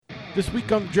This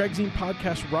week on the Dragzine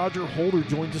Podcast, Roger Holder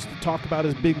joins us to talk about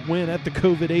his big win at the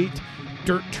COVID-8,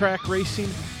 dirt track racing,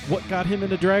 what got him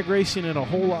into drag racing, and a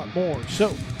whole lot more.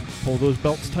 So, pull those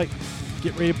belts tight.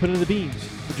 Get ready to put in the beans.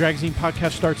 The Dragzine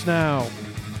Podcast starts now.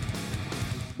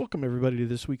 Welcome, everybody, to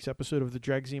this week's episode of the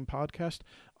Dragzine Podcast.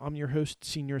 I'm your host,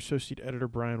 Senior Associate Editor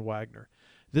Brian Wagner.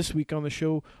 This week on the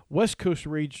show, West Coast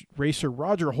racer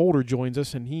Roger Holder joins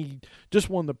us, and he just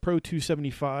won the Pro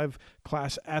 275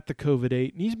 class at the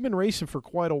COVID-8, and he's been racing for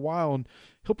quite a while, and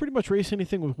he'll pretty much race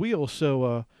anything with wheels,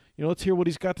 so let's hear what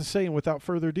he's got to say, and without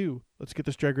further ado, let's get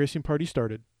this drag racing party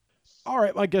started. All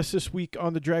right, my guest this week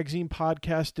on the Dragzine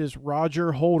Podcast is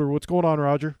Roger Holder. What's going on,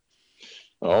 Roger?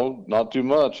 Oh, not too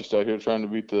much. Just out here trying to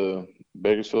beat the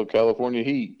Bakersfield, California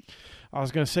heat. I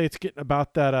was going to say it's getting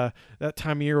about that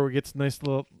time of year where it gets nice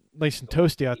and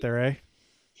toasty out there, eh?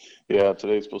 Yeah,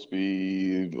 today's supposed to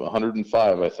be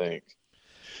 105, I think.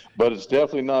 But it's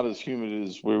definitely not as humid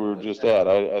as we were just at.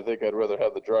 I think I'd rather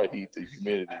have the dry heat than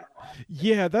humidity.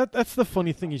 Yeah, that's the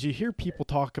funny thing is you hear people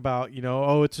talk about,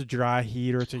 it's a dry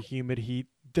heat or it's a humid heat.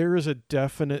 There is a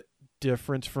definite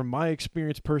difference from my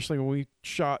experience personally. When we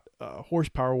shot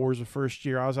Horsepower Wars the first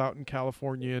year, I was out in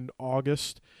California in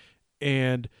August,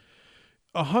 and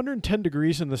 110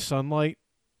 degrees in the sunlight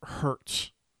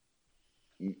hurts.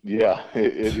 Yeah,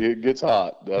 it gets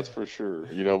hot, that's for sure.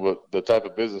 But the type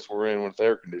of business we're in with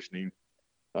air conditioning,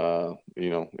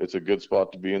 it's a good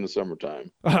spot to be in the summertime.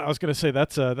 I was going to say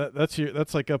that's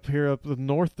like up here up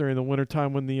north during the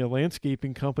wintertime when the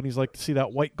landscaping companies like to see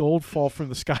that white gold fall from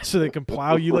the sky so they can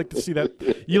plow. You like to see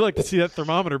that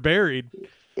thermometer buried.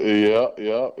 Yeah,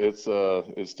 it's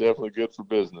definitely good for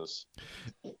business.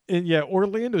 And yeah,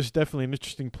 Orlando is definitely an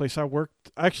interesting place. I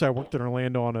worked in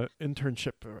Orlando on an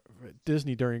internship at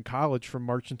Disney during college from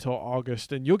March until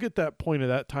August, and you'll get that point of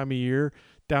that time of year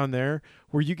down there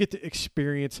where you get to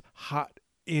experience hot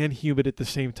and humid at the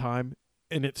same time,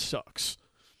 and it sucks.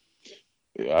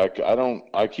 Yeah,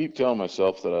 I keep telling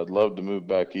myself that I'd love to move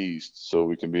back east so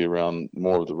we can be around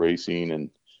more of the racing, and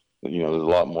there's a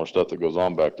lot more stuff that goes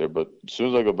on back there. But as soon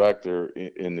as I go back there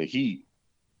in the heat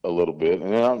a little bit,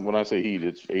 and then when I say heat,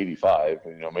 it's 85,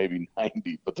 maybe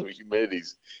 90, but the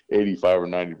humidity's 85 or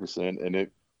 90%, and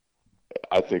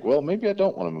I think, well, maybe I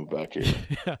don't want to move back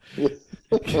here. Yeah,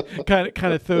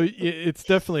 kind of. Though it's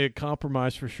definitely a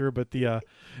compromise for sure. But the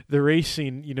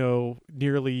racing,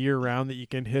 nearly year round that you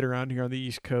can hit around here on the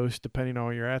East Coast, depending on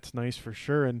where you're at, it's nice for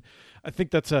sure. And I think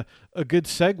that's a good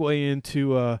segue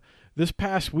into this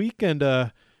past weekend.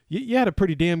 You had a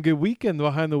pretty damn good weekend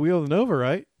behind the wheel of the Nova,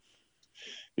 right?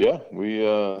 Yeah, we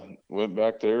went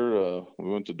back there. We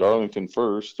went to Darlington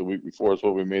first the week before. It's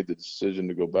what we made the decision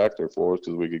to go back there for,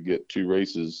 because we could get two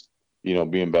races,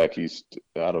 being back east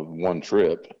out of one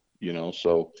trip,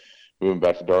 So we went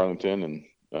back to Darlington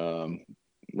and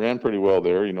ran pretty well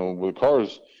there. The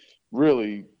cars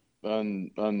really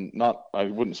not, I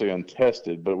wouldn't say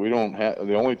untested, but we don't have,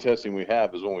 the only testing we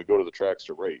have is when we go to the tracks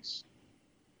to race.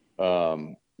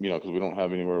 Because we don't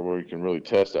have anywhere where we can really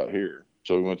test out here.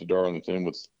 So we went to Darlington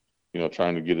with,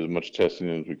 trying to get as much testing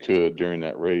as we could during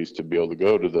that race to be able to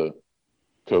go to the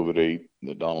COVID-8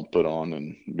 that Donald put on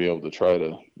and be able to try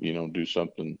to, do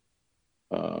something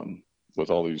with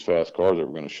all these fast cars that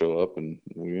were going to show up, and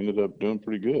we ended up doing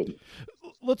pretty good.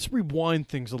 Let's rewind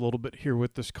things a little bit here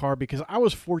with this car, because I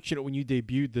was fortunate when you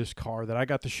debuted this car that I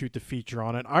got to shoot the feature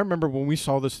on it. I remember when we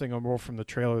saw this thing on Roll from the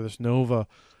Trailer, this Nova,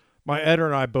 my editor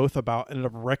and I both about ended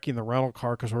up wrecking the rental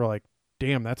car because we're like,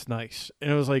 damn, that's nice.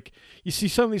 And it was like, you see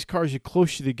some of these cars, the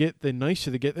closer they get, the nicer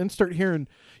they get, then start hearing,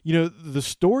 the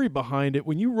story behind it.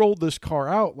 When you rolled this car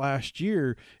out last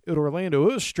year at Orlando,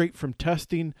 it was straight from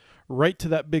testing right to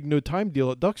that big no time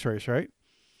deal at Ducks Race, right?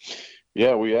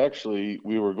 Yeah, we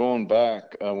were going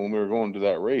back when we were going to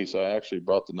that race. I actually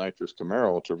brought the nitrous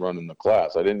Camaro to run in the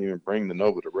class. I didn't even bring the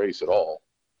Nova to race at all.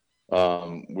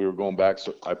 We were going back,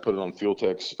 so I put it on Fuel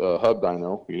Tech's hub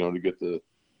dyno, to get the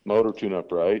motor tune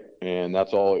up right, and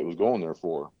that's all it was going there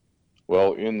for.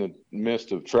 Well, in the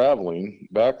midst of traveling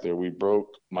back there, we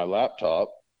broke my laptop,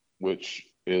 which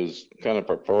is kind of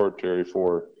proprietary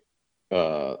from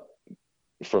Pat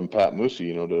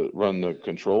Moosey, to run the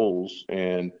controls,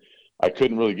 and I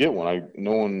couldn't really get one.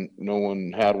 No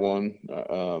one had one,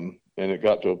 and it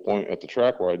got to a point at the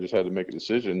track where I just had to make a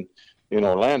decision. In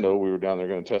Orlando, we were down there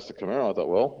going to test the Camaro. I thought,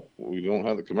 well, we don't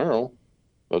have the Camaro.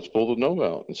 Let's pull the Nova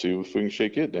out and see if we can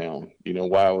shake it down.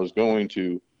 While I was going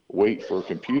to wait for a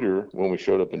computer when we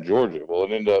showed up in Georgia. Well,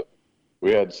 it ended up,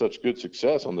 we had such good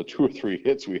success on the 2 or 3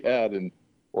 hits we had in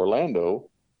Orlando.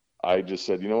 I just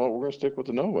said, we're going to stick with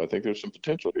the Nova. I think there's some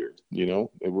potential here, and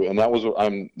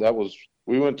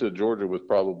we went to Georgia with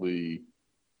probably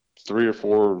 3 or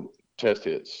 4 test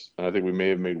hits. And I think we may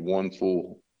have made one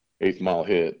full 8th-mile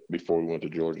hit before we went to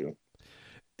Georgia.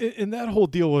 And that whole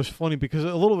deal was funny because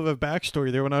a little bit of a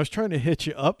backstory there. When I was trying to hitch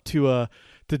you up to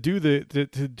do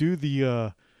the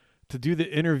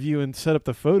interview and set up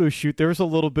the photo shoot, there was a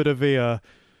little bit of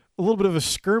a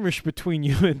skirmish between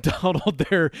you and Donald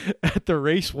there at the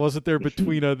race, wasn't there?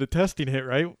 Between the testing hit,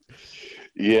 right?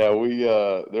 Yeah,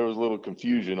 there was a little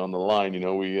confusion on the line.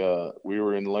 We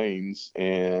were in lanes,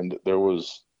 and there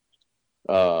was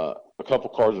a couple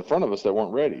cars in front of us that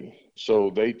weren't ready.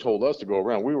 So they told us to go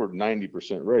around. We were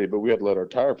 90% ready, but we had to let our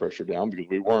tire pressure down because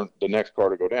we weren't the next car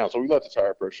to go down. So we let the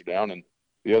tire pressure down, and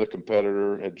the other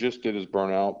competitor had just did his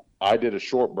burnout. I did a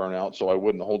short burnout, so I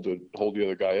wouldn't hold the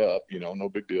other guy up. No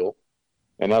big deal.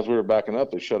 And as we were backing up,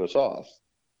 they shut us off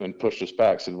and pushed us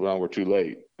back, said, well, we're too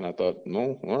late. And I thought,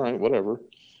 no, all right, whatever.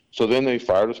 So then they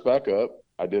fired us back up.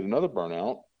 I did another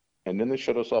burnout, and then they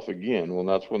shut us off again. Well,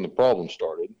 that's when the problem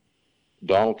started.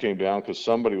 Donald came down because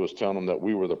somebody was telling him that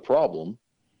we were the problem.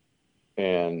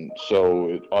 And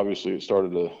so obviously it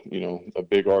started a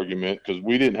big argument because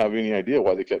we didn't have any idea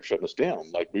why they kept shutting us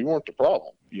down. Like, we weren't the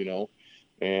problem,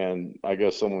 And I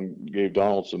guess someone gave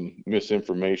Donald some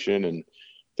misinformation, and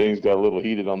things got a little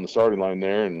heated on the starting line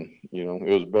there. And,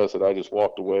 it was best that I just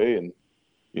walked away. And,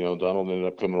 Donald ended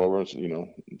up coming over and said,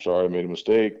 I'm sorry, I made a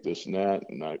mistake, this and that.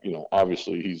 And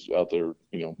obviously he's out there,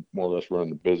 more or less running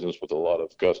the business with a lot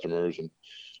of customers, and,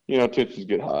 tensions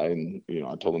get high. And,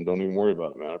 I told him, don't even worry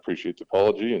about it, man. I appreciate the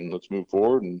apology, and let's move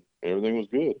forward. And everything was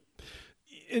good.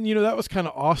 And, that was kind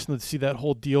of awesome to see that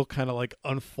whole deal kind of like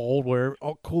unfold where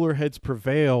all cooler heads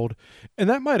prevailed. And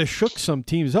that might have shook some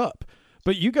teams up.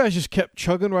 But you guys just kept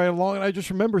chugging right along. And I just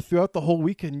remember throughout the whole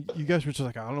weekend, you guys were just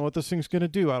like, I don't know what this thing's going to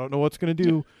do. I don't know what's going to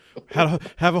do. Had to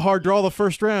have a hard draw the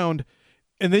first round.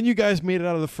 And then you guys made it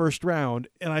out of the first round.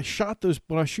 And I shot those,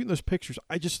 when I was shooting those pictures,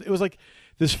 it was like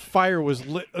this fire was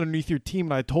lit underneath your team.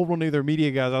 And I told one of their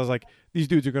media guys, I was like, these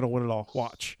dudes are going to win it all.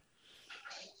 Watch.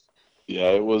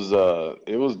 Yeah, it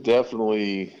was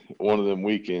definitely one of them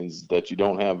weekends that you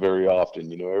don't have very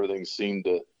often. Everything seemed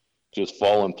to just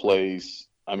fall in place.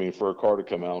 I mean, for a car to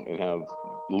come out and have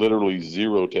literally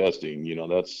zero testing,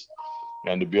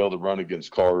 and to be able to run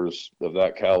against cars of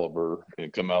that caliber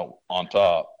and come out on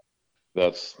top,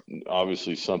 that's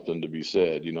obviously something to be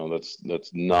said.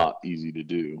 That's not easy to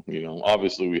do.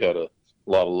 Obviously we had a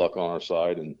lot of luck on our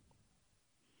side, and,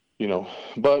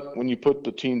 but when you put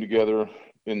the team together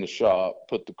in the shop,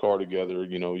 put the car together,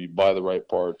 you buy the right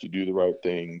parts, you do the right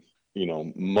thing,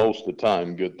 most of the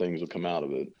time good things will come out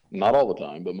of it. Not all the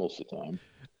time, but most of the time.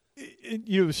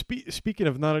 Speaking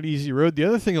of not an easy road, the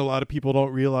other thing a lot of people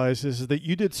don't realize is that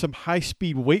you did some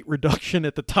high-speed weight reduction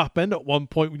at the top end at one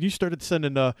point when you started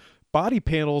sending body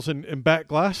panels and back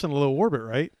glass in a low orbit,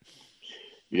 right?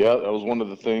 Yeah, that was one of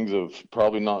the things of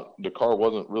probably not, the car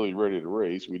wasn't really ready to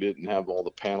race. We didn't have all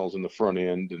the panels in the front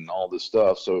end and all this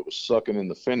stuff, so it was sucking in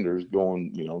the fenders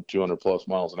going, 200 plus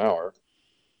miles an hour,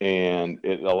 and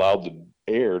it allowed the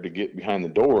air to get behind the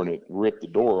door, and it ripped the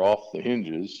door off the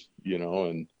hinges,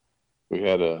 and we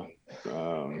had a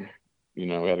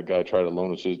guy try to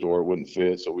loan us his door. It wouldn't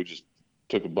fit, so we just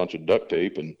took a bunch of duct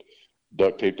tape and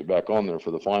duct taped it back on there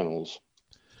for the finals.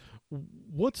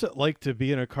 What's it like to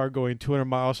be in a car going 200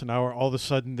 miles an hour, all of a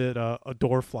sudden that a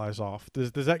door flies off?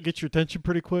 Does that get your attention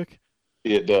pretty quick?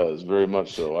 It does, very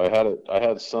much so. I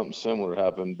had something similar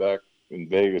happen back in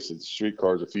Vegas at street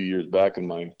cars a few years back in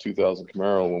my 2000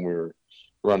 Camaro when we were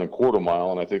running quarter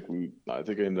mile, and I think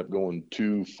I ended up going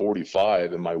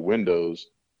 245, and my windows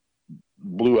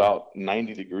blew out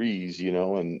 90 degrees,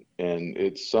 and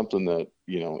it's something that,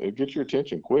 it gets your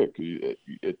attention quick.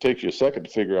 It takes you a second to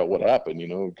figure out what happened,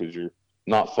 because you're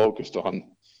not focused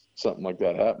on something like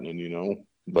that happening,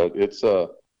 but it's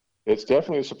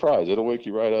definitely a surprise. It'll wake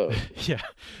you right up. Yeah.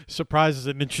 Surprise is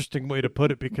an interesting way to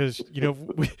put it because,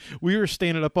 we were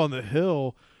standing up on the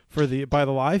hill by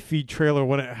the live feed trailer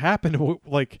when it happened.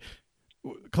 Like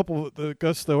a couple of the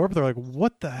guys that were up there, like,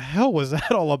 what the hell was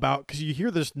that all about? Because you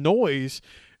hear this noise,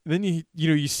 and then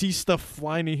you see stuff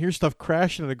flying and hear stuff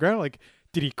crashing to the ground. Like,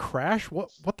 did he crash?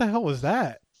 What the hell was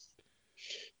that?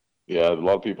 Yeah, a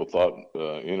lot of people thought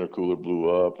intercooler blew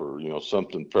up or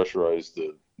something pressurized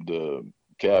the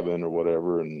cabin or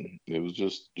whatever, and it was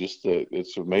just that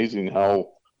it's amazing how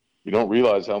you don't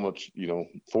realize how much,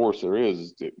 force there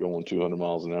is going 200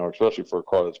 miles an hour, especially for a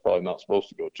car that's probably not supposed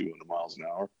to go 200 miles an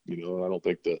hour. I don't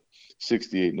think the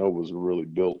 68 Novas were really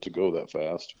built to go that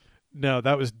fast. No,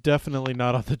 that was definitely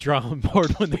not on the drawing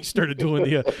board when they started doing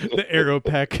the aero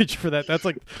package for that. That's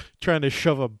like trying to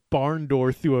shove a barn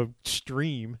door through a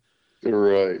stream.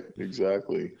 Right,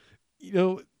 exactly.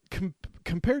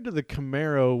 compared to the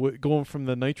Camaro, going from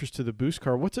the nitrous to the boost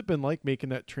car, what's it been like making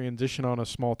that transition on a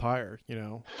small tire?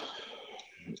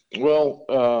 Well,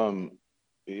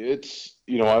 it's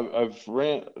I've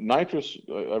ran nitrous.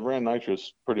 I've ran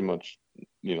nitrous pretty much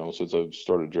since I've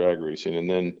started drag racing, and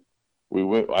then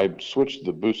I switched to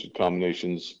the boosted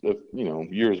combinations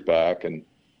years back, and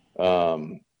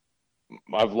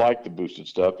I've liked the boosted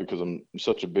stuff because I'm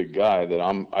such a big guy that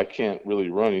I can't really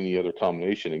run any other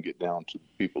combination and get down to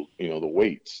people the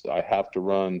weights. I have to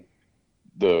run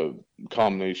the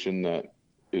combination that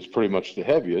is pretty much the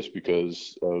heaviest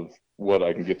because of what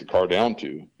I can get the car down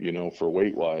to, for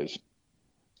weight wise.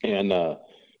 And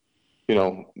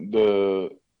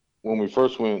when we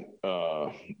first went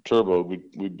turbo,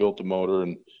 we built the motor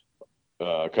and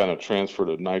kind of transferred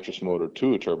a nitrous motor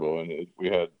to a turbo, and we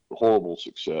had horrible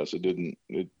success.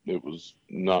 It was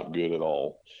not good at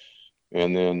all.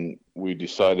 And then we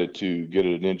decided to get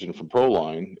an engine from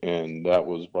Proline, and that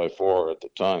was by far at the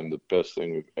time the best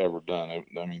thing we've ever done.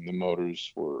 I mean, the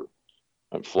motors were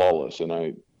flawless,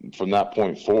 and from that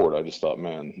point forward, I just thought,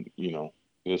 man,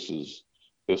 this is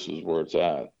where it's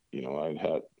at.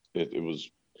 It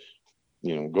was,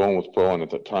 going with Proline at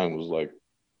that time was like,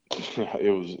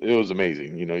 it was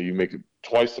amazing. You make it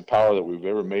twice the power that we've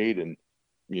ever made, and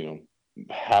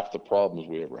half the problems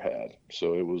we ever had.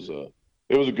 So it was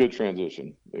a good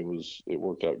transition. It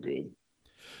worked out good.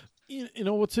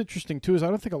 What's interesting too is I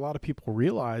don't think a lot of people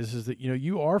realize is that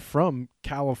you are from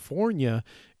California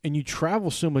and you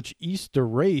travel so much east to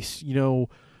race.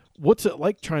 What's it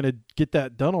like trying to get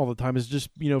that done all the time? Is just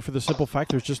for the simple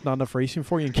fact there's just not enough racing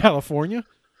for you in California?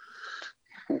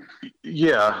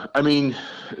 Yeah, I mean,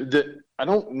 I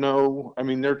don't know. I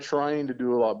mean, they're trying to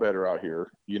do a lot better out here,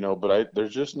 but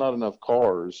there's just not enough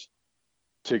cars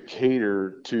to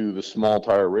cater to the small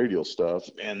tire radial stuff,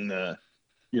 and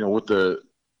with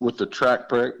the track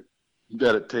prep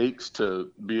that it takes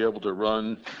to be able to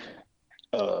run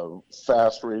a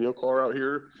fast radial car out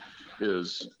here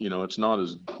is, it's not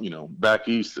as, back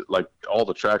east, like all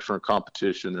the tracks are in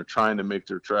competition. They're trying to make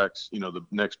their tracks, the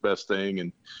next best thing.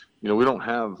 And, we don't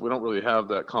really have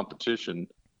that competition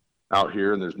out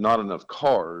here, and there's not enough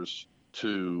cars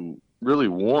to really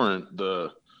warrant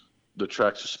the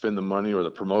tracks to spend the money or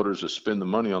the promoters to spend the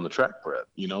money on the track prep,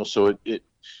 so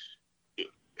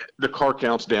the car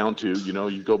counts down to,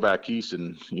 you go back east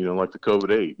and, like the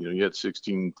COVID-8, you had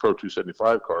 16 Pro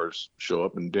 275 cars show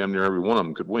up and damn near every one of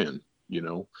them could win,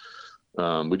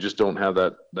 we just don't have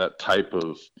that type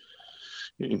of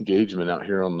engagement out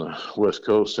here on the West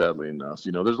Coast, sadly enough.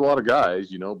 There's a lot of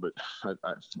guys, but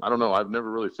I don't know. I've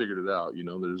never really figured it out.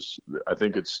 I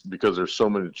think it's because there's so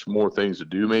much more things to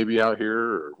do maybe out here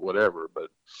or whatever,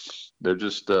 but they're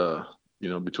just,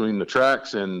 between the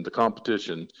tracks and the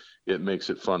competition, it makes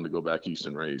it fun to go back east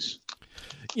and race.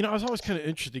 I was always kind of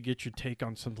interested to get your take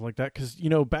on something like that because,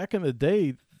 back in the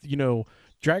day,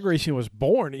 drag racing was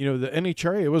born. The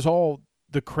NHRA, it was all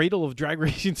the cradle of drag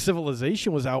racing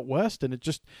civilization was out west, and it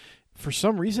just, for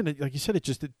some reason, like you said,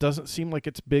 it doesn't seem like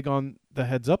it's big on the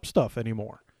heads up stuff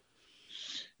anymore.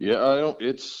 Yeah,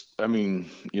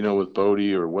 with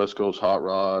Bodie or West Coast Hot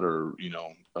Rod or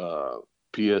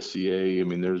PSCA, I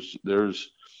mean, there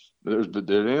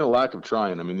ain't a lack of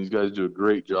trying. I mean, these guys do a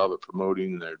great job at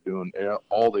promoting, and they're doing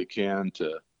all they can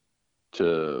to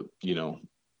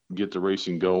get the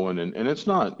racing going. And it's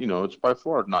not, it's by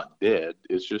far not dead.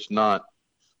 It's just not,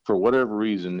 for whatever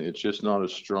reason, it's just not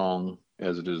as strong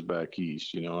as it is back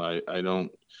east. I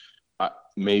don't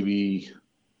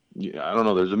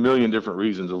know. There's a million different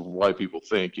reasons of why people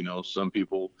think, some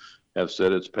people have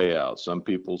said it's payouts. Some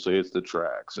people say it's the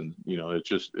tracks, and,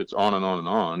 it's on and on and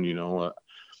on,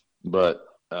 but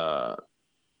I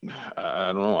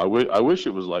don't know. I wish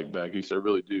it was like back east. I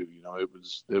really do.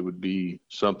 It would be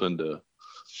something to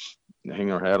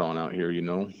hang our hat on out here,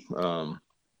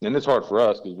 and it's hard for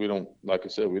us because we don't, like I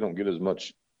said, we don't get as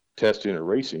much testing or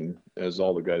racing as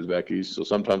all the guys back east. So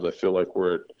sometimes I feel like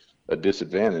we're at a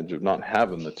disadvantage of not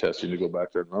having the testing to go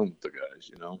back there and run with the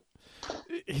guys,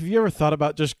 Have you ever thought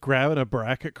about just grabbing a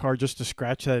bracket car just to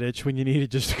scratch that itch when you need to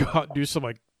just go out and do some,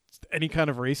 like, any kind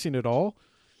of racing at all?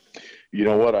 You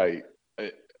know what? I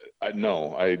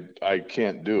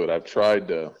can't do it. I've tried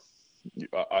to.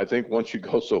 I think once you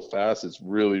go so fast, it's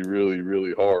really, really,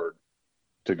 really hard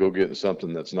to go get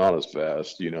something that's not as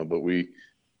fast, but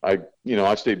I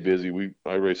stay busy.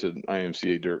 I race an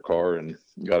IMCA dirt car and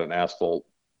got an asphalt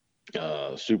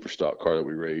super stock car that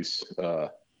we race.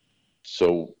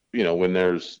 So, when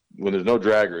there's no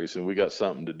drag racing, we got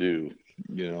something to do,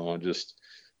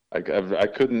 I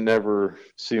couldn't never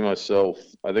see myself.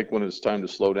 I think when it's time to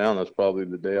slow down, that's probably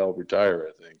the day I'll retire,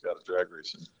 I think, out of drag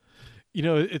racing.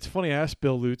 It's funny. I asked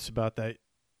Bill Lutz about that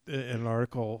in an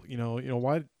article.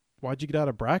 Why'd you get out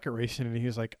of bracket racing? And he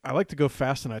was like, I like to go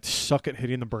fast and I'd suck at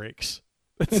hitting the brakes.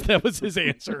 That was his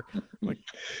answer. I'm like,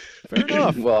 fair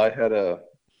enough. Well,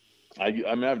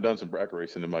 I've done some bracket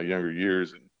racing in my younger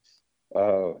years,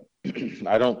 and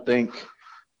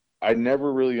I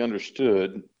never really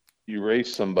understood. You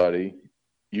race somebody,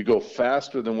 you go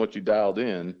faster than what you dialed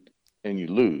in, and you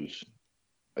lose.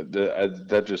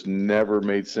 That just never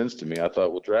made sense to me. I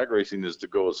thought, well, drag racing is to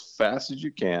go as fast as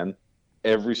you can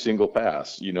every single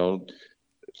pass,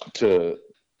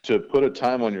 to put a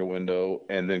time on your window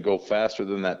and then go faster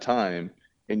than that time,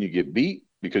 and you get beat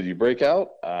because you break out.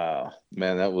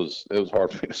 Man, it was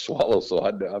hard for me to swallow. So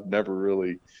I've never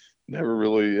really,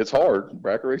 it's hard.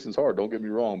 Bracket racing's hard. Don't get me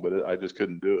wrong, but I just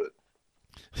couldn't do it.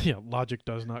 Yeah, logic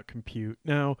does not compute.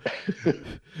 Now,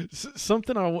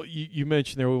 something you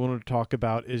mentioned there we wanted to talk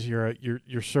about is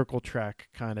your circle track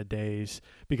kind of days,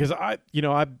 because I'm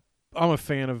a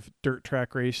fan of dirt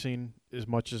track racing as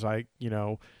much as I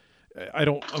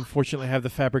don't unfortunately have the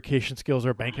fabrication skills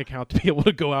or bank account to be able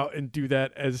to go out and do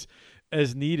that as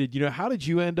needed. How did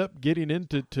you end up getting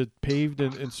into paved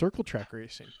and circle track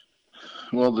racing?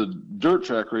 Well, the dirt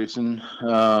track racing,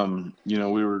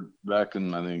 we were back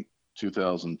in, I think,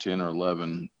 2010 or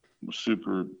 11,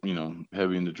 super,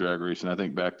 heavy into drag racing. I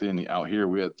think back then out here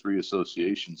we had 3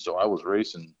 associations. So I was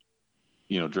racing,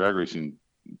 drag racing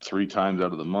 3 times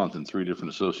out of the month in 3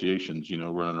 different associations,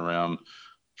 running around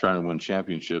trying to win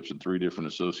championships in 3 different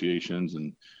associations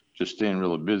and just staying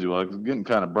really busy. Well, I was getting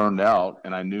kind of burned out,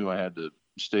 and I knew I had to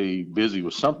stay busy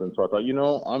with something. So I thought,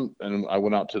 and I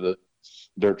went out to the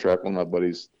dirt track. One of my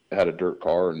buddies had a dirt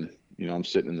car, and, I'm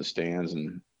sitting in the stands,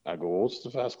 and I go, well, what's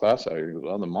the fast class out here? He goes,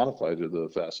 well, the modifieds are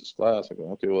the fastest class. I go,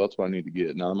 okay, well, that's what I need to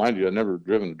get. Now, mind you, I've never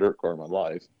driven a dirt car in my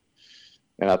life.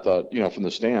 And I thought, from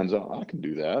the stands, I can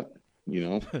do that,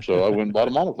 So I went and bought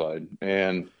a modified.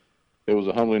 And it was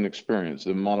a humbling experience.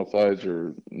 The modifieds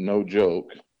are no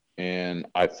joke. And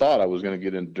I thought I was going to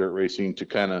get into dirt racing to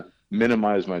kind of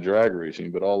minimize my drag racing,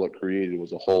 but all it created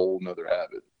was a whole nother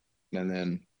habit. And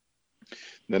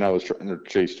then I was trying to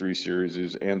chase 3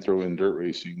 series and throw in dirt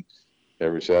racing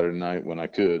every Saturday night when I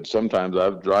could. Sometimes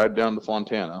I'd drive down to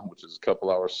Fontana, which is a couple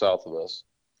hours south of us,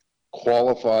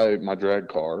 qualify my drag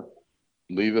car,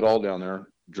 leave it all down there,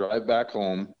 drive back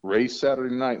home, race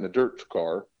Saturday night in the dirt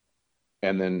car,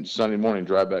 and then Sunday morning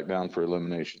drive back down for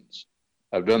eliminations.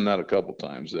 I've done that a couple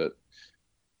times. That,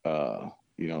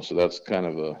 so that's kind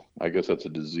of I guess that's a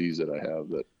disease that I have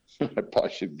that I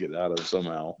probably should get out of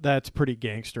somehow. That's pretty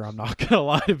gangster. I'm not gonna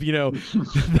lie to you.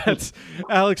 That's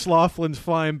Alex Laughlin's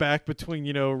flying back between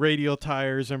radial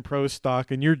tires and pro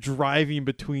stock, and you're driving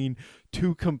between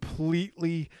 2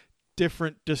 completely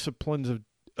different disciplines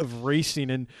of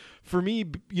racing. And for me,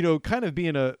 kind of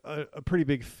being a pretty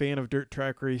big fan of dirt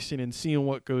track racing and seeing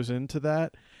what goes into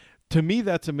that, to me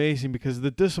that's amazing, because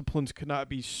the disciplines could not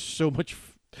be so much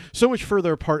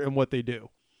further apart in what they do.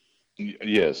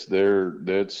 Yes,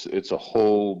 it's a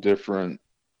whole different,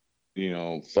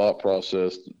 thought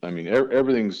process. I mean,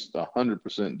 everything's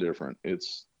 100% different.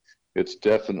 It's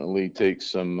definitely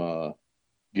takes some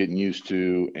getting used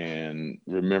to and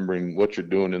remembering what you're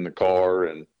doing in the car,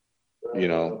 and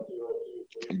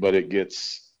but it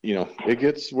gets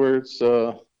where it's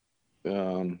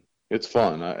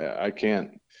fun. I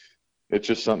can't. It's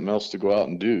just something else to go out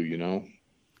and do.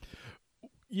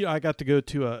 I got to go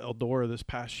to Eldora this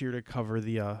past year to cover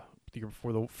the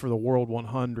for the World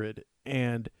 100,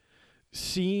 and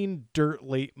seeing dirt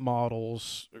late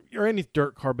models, or any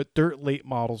dirt car, but dirt late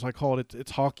models, I call it,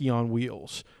 it's hockey on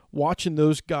wheels. Watching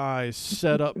those guys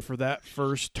set up for that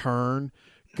first turn,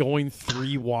 going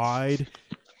 3 wide,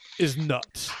 is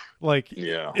nuts. Like,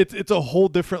 yeah, it's a whole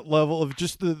different level of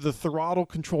just the throttle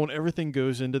control, and everything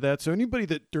goes into that. So anybody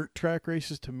that dirt track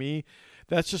races, to me,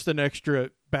 that's just an extra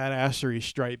badassery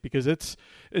stripe, because it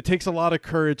takes a lot of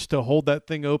courage to hold that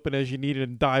thing open as you need it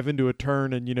and dive into a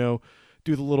turn and,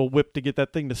 do the little whip to get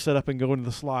that thing to set up and go into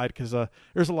the slide, because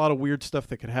there's a lot of weird stuff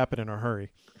that could happen in a hurry.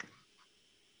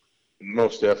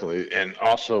 Most definitely. And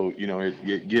also,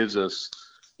 it gives us,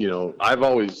 I've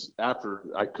always, after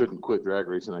I couldn't quit drag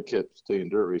racing, I kept staying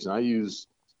dirt racing. I use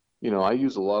a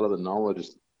lot of the knowledge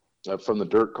from the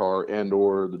dirt car and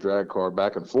or the drag car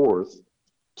back and forth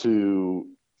to,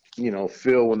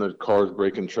 feel when the car's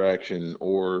breaking traction,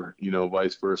 or,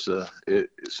 vice versa.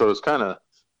 So it's kind of,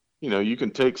 you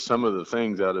can take some of the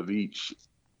things out of each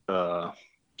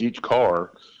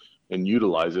car and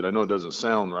utilize it. I know it doesn't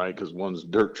sound right, because one's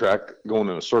dirt track going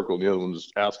in a circle, and the other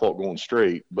one's asphalt going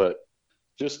straight, but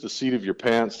just the seat of your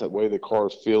pants, that way the car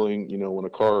is feeling, when a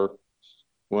car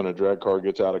when a drag car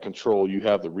gets out of control, you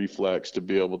have the reflex to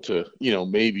be able to,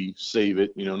 maybe save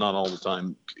it. Not all the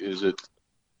time is it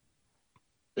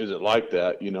like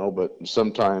that, but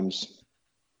sometimes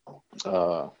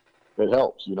it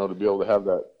helps, to be able to have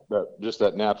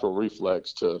that natural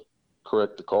reflex to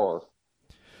correct the car.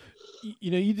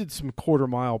 You did some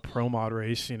quarter-mile pro mod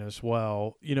racing as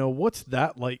well. What's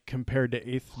that like compared to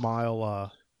eighth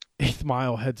mile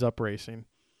heads-up racing?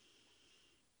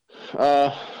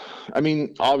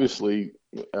 Obviously,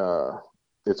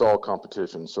 it's all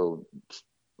competition. So,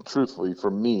 truthfully,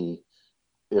 for me,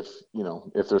 if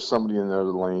there's somebody in the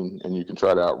other lane and you can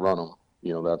try to outrun them,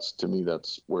 to me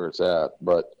that's where it's at.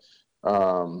 But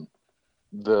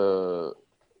the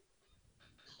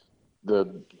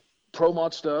pro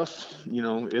mod stuff,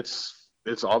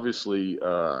 it's obviously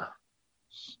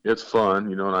it's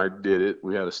fun, and I did it.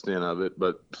 We had a stint of it,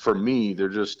 but for me,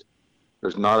 there's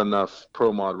not enough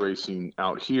pro mod racing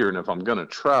out here. And if I'm going to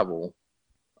travel,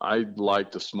 I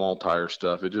like the small tire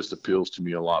stuff. It just appeals to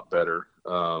me a lot better.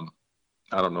 I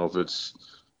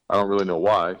don't really know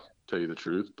why, to tell you the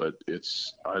truth, but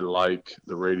I like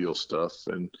the radial stuff.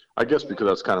 And I guess because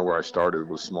that's kind of where I started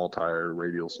with small tire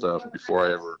radial stuff before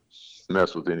I ever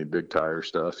messed with any big tire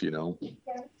stuff,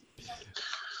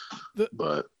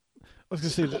 But I was going to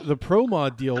say, the pro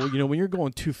mod deal, when you're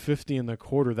going 250 in the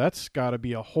quarter, that's got to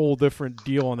be a whole different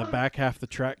deal on the back half of the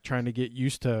track, trying to get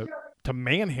used to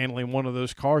manhandling one of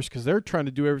those cars, because they're trying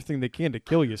to do everything they can to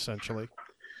kill you, essentially.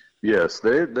 Yes,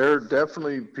 they're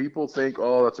definitely, people think,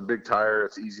 oh, that's a big tire,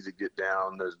 it's easy to get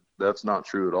down. That's not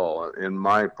true at all. In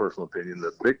my personal opinion,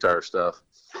 the big tire stuff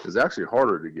is actually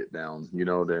harder to get down,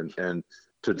 and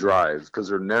to drive, because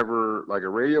they're never, like a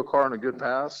radial car in a good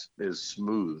pass is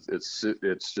smooth. It's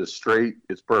just straight.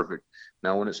 It's perfect.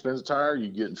 Now, when it spins a tire,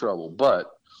 you get in trouble. But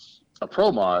a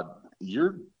pro mod,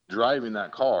 you're driving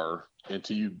that car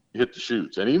until you hit the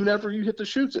chutes. And even after you hit the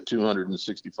chutes at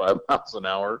 265 miles an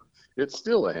hour, it's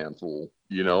still a handful,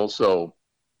 So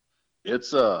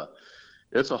it's a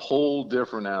whole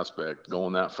different aspect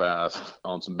going that fast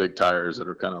on some big tires that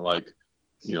are kind of like,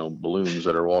 balloons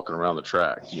that are walking around the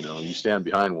track. You stand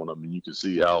behind one of them and you can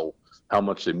see how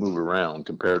much they move around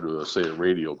compared to, say, a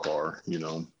radial car,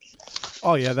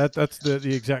 Oh yeah, that's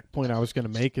the exact point I was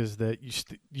going to make, is that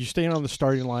you stand on the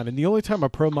starting line, and the only time a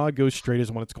pro mod goes straight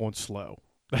is when it's going slow.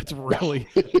 That's really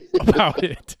about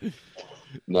it.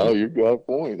 No, you got a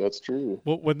point. That's true.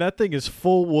 Well, when that thing is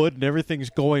full wood and everything's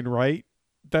going right,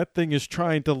 that thing is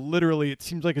trying to it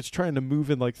seems like it's trying to move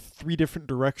in like 3 different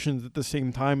directions at the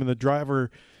same time, and the driver,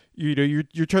 you're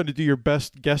trying to do your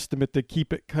best guesstimate to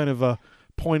keep it kind of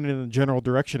pointed in the general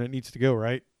direction it needs to go,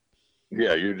 right?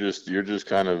 Yeah, you're just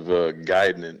kind of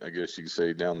guiding it, I guess you could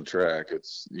say, down the track.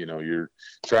 It's, you're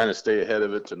trying to stay ahead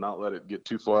of it to not let it get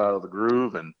too far out of the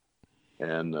groove, and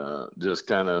just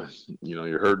kind of,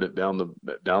 you're herding it down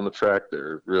the track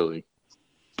there, really.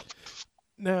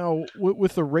 Now,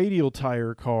 with a radial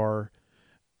tire car,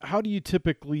 how do you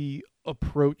typically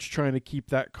approach trying to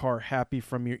keep that car happy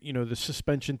from your, the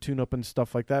suspension tune-up and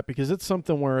stuff like that? Because it's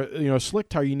something where, a slick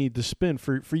tire you need to spin.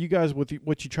 For you guys, what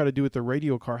you try to do with the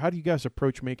radial car, how do you guys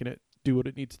approach making it do what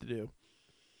it needs to do?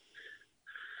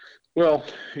 Well,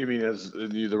 you mean as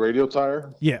the radial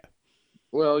tire? Yeah.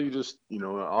 Well, you just,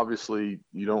 obviously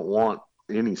you don't want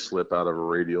any slip out of a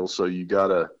radial, so you got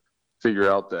to figure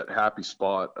out that happy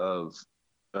spot of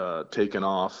taking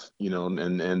off,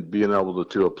 and being able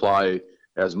to apply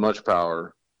as much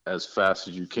power as fast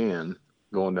as you can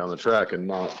going down the track and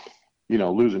not,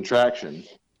 losing traction.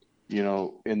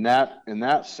 In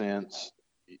that sense,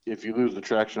 if you lose the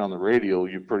traction on the radial,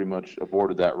 you pretty much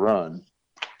aborted that run.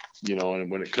 And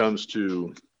when it comes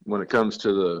to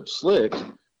the slick,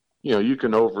 you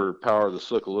can overpower the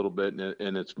slick a little bit,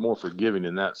 and it's more forgiving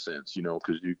in that sense,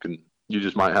 because you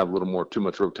just might have a little too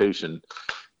much rotation,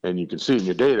 and you can see it in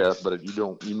your data, but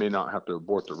you may not have to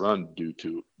abort the run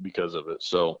because of it.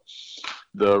 So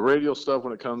the radial stuff,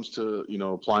 when it comes to,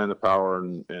 applying the power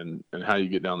and how you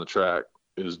get down the track,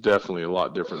 is definitely a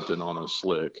lot different than on a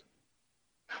slick.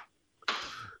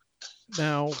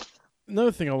 Now,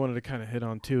 another thing I wanted to kind of hit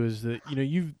on too is that,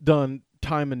 you've done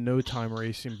time and no time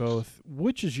racing both.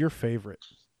 Which is your favorite?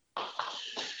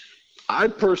 I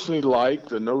personally like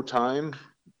the no time.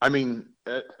 I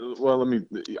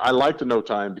like the no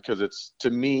time because to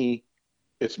me,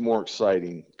 it's more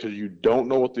exciting because you don't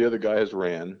know what the other guy has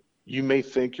ran. You may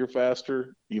think you're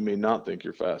faster, you may not think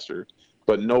you're faster,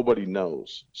 but nobody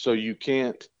knows. So you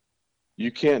can't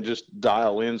just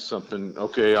dial in something.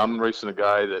 Okay, I'm racing a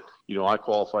guy that, I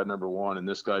qualified number 1 and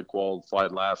this guy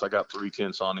qualified last. I got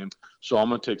 3/10 on him. So I'm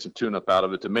going to take some tune up out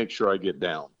of it to make sure I get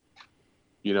down.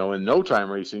 In no time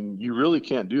racing, you really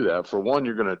can't do that. For one,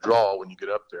 you're going to draw when you get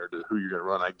up there to who you're going to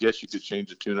run. I guess you could change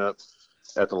the tune-up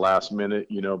at the last minute,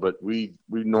 but we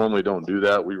normally don't do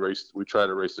that. We try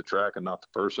to race the track and not the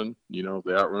person. They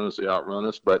outrun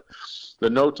us. But the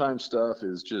no time stuff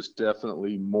is just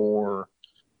definitely more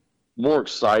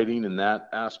exciting in that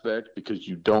aspect, because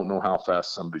you don't know how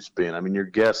fast somebody's been. I mean, you're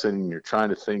guessing and you're trying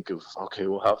to think of, okay,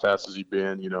 well, how fast has he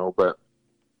been, but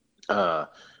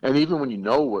and even when you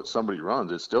know what somebody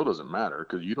runs, it still doesn't matter,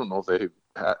 because you don't know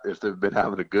if they've been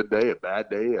having a good day, a bad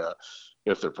day,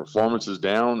 if their performance is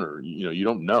down, or you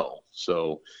don't know.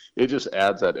 So it just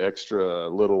adds that extra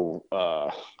little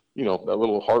that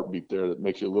little heartbeat there that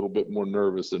makes you a little bit more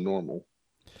nervous than normal.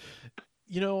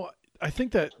 I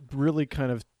think that really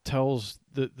kind of tells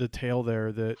the tale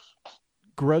there, that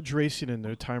grudge racing and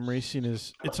no time racing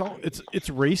it's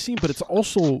racing, but it's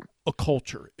also a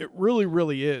culture. It really,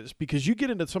 really is, because you get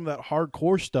into some of that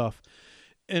hardcore stuff,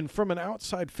 and from an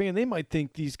outside fan, they might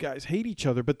think these guys hate each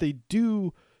other, but they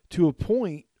do to a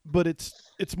point. But it's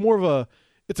more of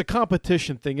it's a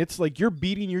competition thing. It's like you're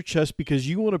beating your chest because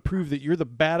you want to prove that you're the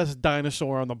baddest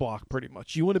dinosaur on the block, pretty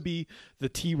much. You want to be the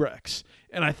T-Rex.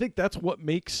 And I think that's what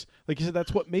makes, like you said,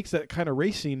 that's what makes that kind of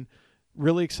racing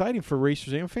really exciting for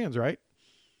racers and fans, right?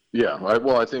 Yeah.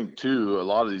 Well, I think too, a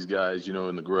lot of these guys,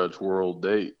 in the grudge world,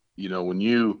 they,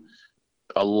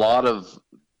 a lot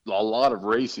of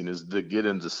racing is to get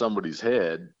into somebody's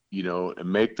head, and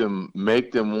make them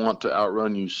want to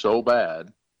outrun you so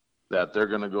bad that they're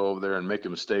going to go over there and make a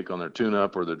mistake on their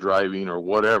tune-up or their driving or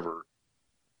whatever.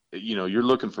 You're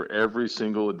looking for every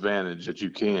single advantage that you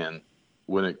can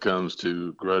when it comes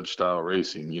to grudge-style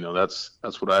racing.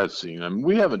 That's what I've seen. I mean,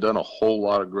 we haven't done a whole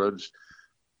lot of grudge,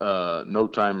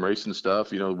 no-time racing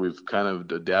stuff. We've kind of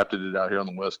adapted it out here on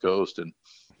the West Coast, and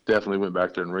definitely went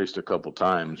back there and raced a couple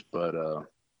times. But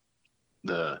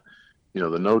the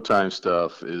no-time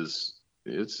stuff is –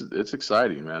 it's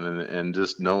exciting, man. And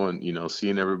just knowing,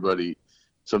 seeing everybody,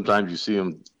 sometimes you see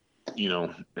them,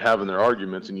 having their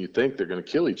arguments and you think they're going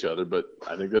to kill each other, but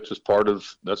I think that's just part of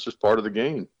the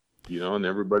game, and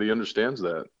everybody understands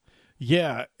that.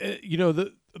 Yeah.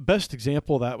 The best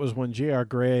example of that was when J.R.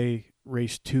 Gray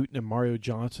raced Tootin and Mario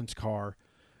Johnson's car,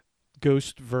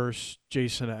 Ghost versus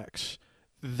Jason X.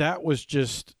 That was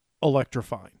just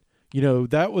electrifying.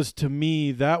 That was, to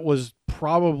me, that was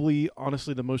probably,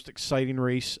 honestly, the most exciting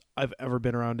race I've ever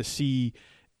been around, to see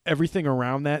everything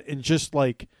around that. And just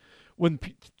like when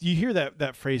you hear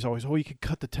that phrase always, oh, you could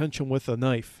cut the tension with a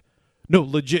knife. No,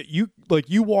 legit, you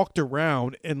walked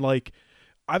around and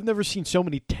I've never seen so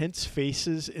many tense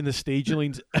faces in the staging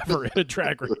lanes ever in a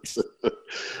drag race.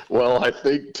 Well, I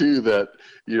think too that,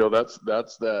 that's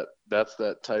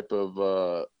that type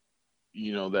of,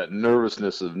 that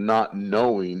nervousness of not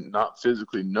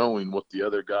physically knowing what the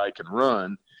other guy can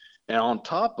run. And on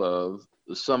top of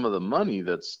some of the money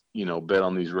that's, bet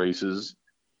on these races,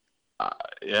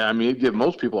 I mean, it'd give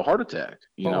most people a heart attack.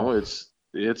 It's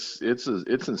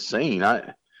insane.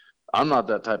 I'm not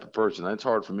that type of person. It's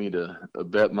hard for me to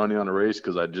bet money on a race,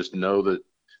 because I just know that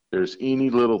there's any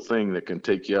little thing that can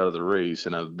take you out of the race.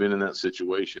 And I've been in that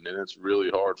situation, and it's really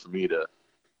hard for me to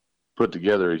put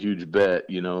together a huge bet,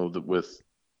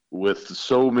 with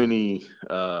so many,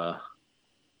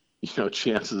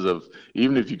 chances of,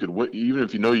 even if you could win, even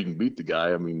if you can beat the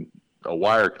guy, I mean, a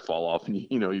wire could fall off and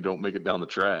you don't make it down the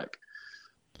track.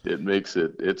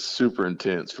 It's super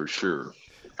intense for sure.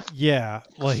 Yeah.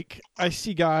 I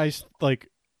see guys,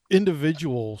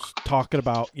 individuals talking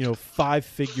about,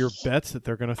 5-figure bets that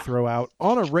they're going to throw out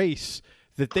on a race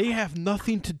that they have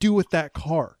nothing to do with that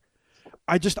car.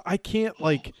 I can't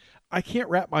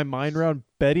wrap my mind around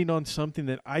betting on something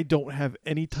that I don't have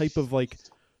any type of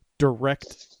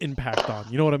direct impact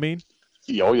on. You know what I mean?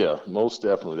 Oh yeah, most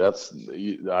definitely.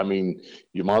 You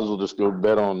might as well just go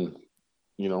bet on,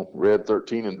 Red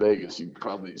 13 in Vegas. You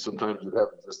probably sometimes would have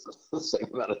just the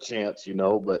same amount of chance,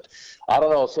 but I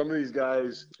don't know. Some of these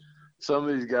guys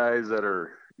that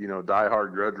are,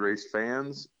 diehard grudge race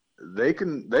fans, they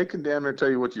can damn near tell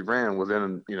you what you ran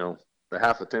within, a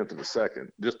half a tenth of a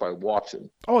second just by watching.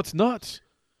 Oh, it's nuts.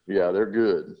 Yeah, they're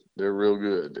good. They're real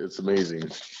good. It's amazing.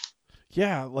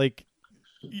 Yeah,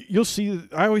 you'll see,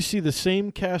 I always see the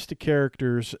same cast of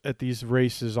characters at these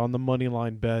races on the money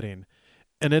line betting.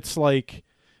 And it's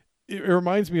it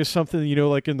reminds me of something,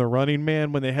 in the Running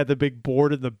Man, when they had the big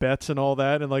board and the bets and all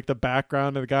that, and the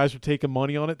background and the guys were taking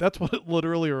money on it. That's what it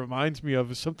literally reminds me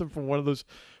of. Is something from one of those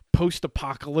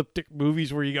post-apocalyptic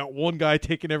movies where you got one guy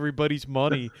taking everybody's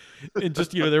money and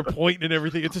just, they're pointing and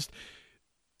everything.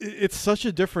 It's such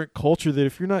a different culture that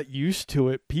if you're not used to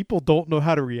it, people don't know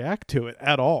how to react to it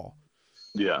at all.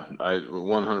 Yeah, I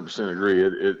 100% agree.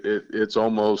 It's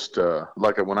almost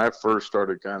like when I first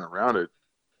started kind of around it,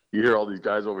 you hear all these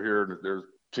guys over here, and there's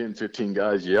 10, 15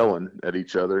 guys yelling at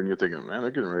each other, and you're thinking, man,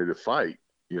 they're getting ready to fight,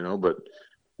 but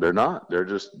they're not.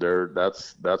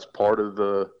 That's part of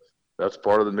the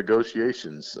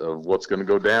negotiations of what's going to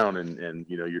go down, and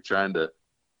you're trying to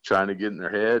get in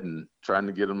their head and trying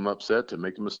to get them upset to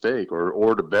make a mistake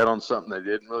or to bet on something they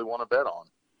didn't really want to bet on,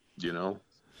 you know.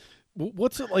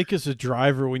 What's it like as a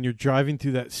driver when you're driving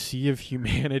through that sea of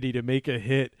humanity to make a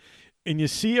hit and you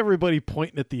see everybody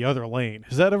pointing at the other lane?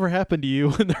 Has that ever happened to you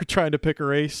when they're trying to pick a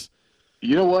race?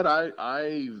 You know what?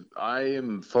 I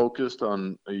am focused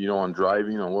on on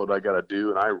driving, on what I got to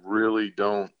do, and I really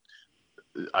don't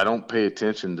pay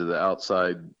attention to the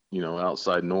outside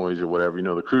noise or whatever.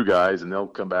 The crew guys, and they'll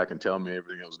come back and tell me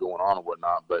everything that was going on and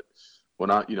whatnot. But when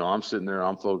I'm sitting there,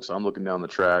 I'm focused. I'm looking down the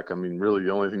track. I mean, really,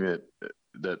 the only thing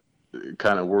that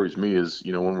kind of worries me is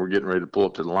when we're getting ready to pull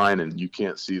up to the line and you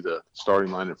can't see the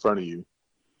starting line in front of you.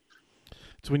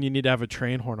 It's when you need to have a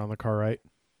train horn on the car, right?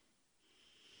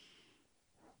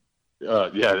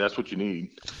 Yeah, that's what you need.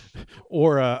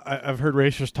 Or I've heard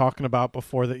racers talking about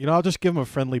before that I'll just give them a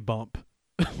friendly bump.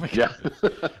 Yeah.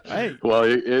 Hey. Well,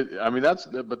 I mean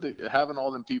having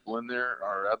all them people in there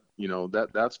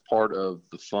that's part of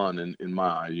the fun in my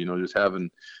eye. Just having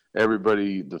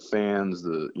everybody, the fans,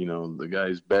 the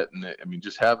guys betting it. I mean,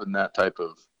 just having that type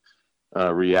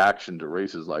of reaction to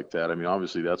races like that. I mean,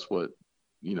 obviously that's what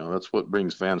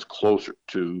brings fans closer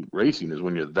to racing, is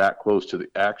when you're that close to the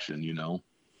action.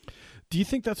 Do you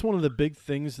think that's one of the big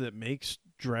things that makes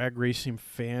drag racing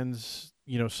fans,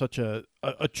 such a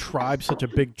tribe, such a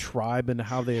big tribe, and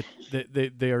how they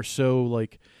are so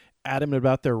like adamant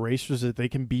about their racers that they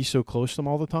can be so close to them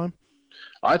all the time?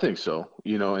 I think so.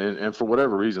 And for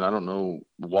whatever reason, I don't know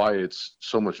why it's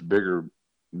so much bigger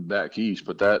back east,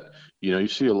 but that you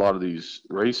see a lot of these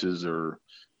races are,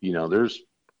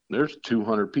 there's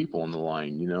 200 people on the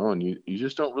line, and you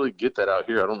just don't really get that out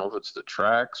here. I don't know if it's the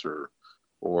tracks or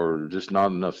just not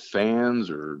enough fans,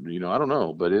 or I don't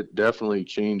know, but it definitely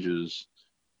changes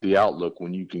the outlook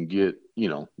when you can get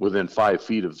within 5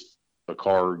 feet of a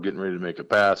car getting ready to make a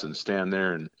pass and stand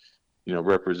there and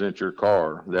represent your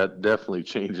car. That definitely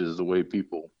changes the way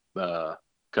people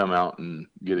come out and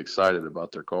get excited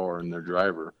about their car and their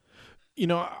driver.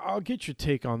 I'll get your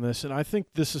take on this, and I think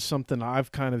this is something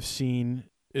I've kind of seen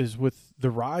is with the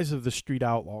rise of the street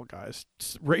outlaw guys.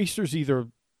 Racers either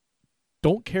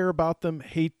don't care about them,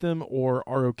 hate them, or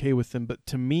are okay with them. But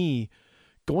to me,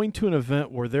 going to an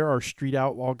event where there are street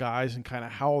outlaw guys and kind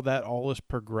of how that all has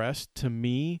progressed, to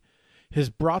me, has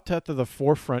brought that to the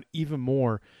forefront even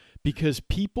more, because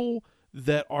people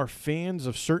that are fans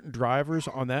of certain drivers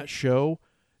on that show,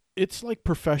 it's like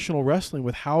professional wrestling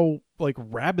with how like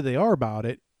rabid they are about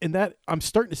it. And that I'm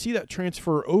starting to see that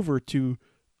transfer over to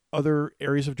other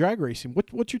areas of drag racing.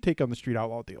 What's your take on the street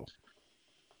outlaw deal?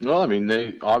 Well, I mean,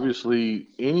 they obviously,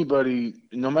 anybody,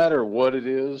 no matter what it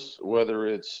is, whether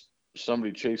it's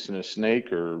somebody chasing a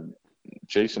snake or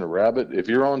chasing a rabbit, if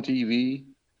you're on TV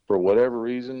for whatever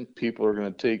reason, people are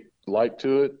going to take like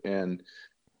to it and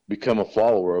become a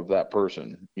follower of that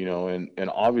person, and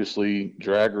obviously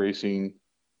drag racing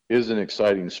is an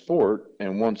exciting sport.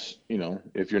 And once,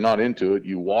 if you're not into it,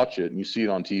 you watch it and you see it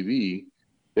on TV,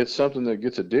 it's something that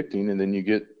gets addicting, and then you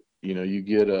get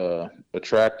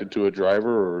attracted to a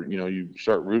driver, or you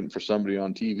start rooting for somebody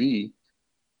on TV,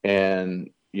 and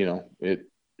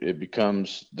it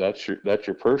becomes that's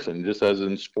your person. Just as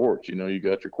in sports, you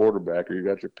got your quarterback, or you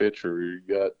got your pitcher, or you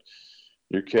got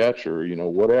your catcher,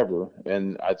 whatever.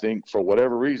 And I think for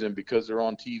whatever reason, because they're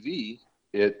on TV,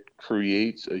 it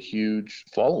creates a huge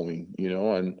following,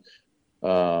 and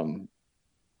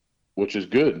which is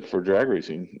good for drag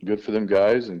racing, good for them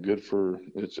guys, and I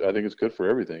think it's good for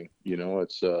everything.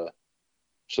 It's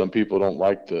some people don't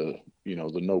like the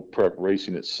no prep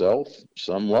racing itself.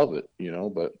 Some love it,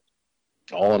 but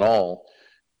all in all,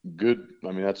 good.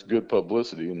 I mean, that's good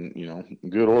publicity, and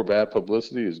good or bad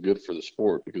publicity is good for the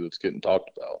sport because it's getting talked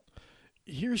about.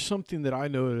 Here's something that I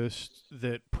noticed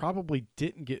that probably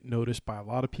didn't get noticed by a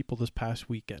lot of people this past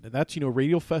weekend, and that's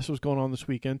Radial Fest was going on this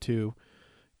weekend too,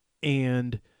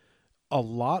 and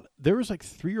there was like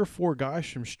 3 or 4 guys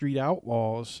from Street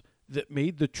Outlaws that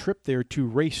made the trip there to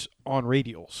race on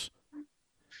radials.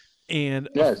 And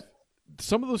yes,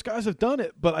 some of those guys have done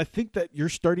it, but I think that you're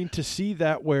starting to see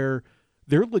that where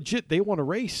they're legit, they want to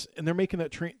race, and they're making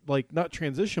that not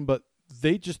transition, but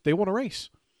they want to race.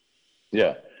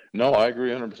 Yeah. No, I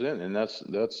agree 100%. And that's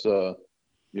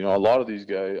a lot of these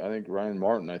guys, I think Ryan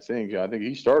Martin, I think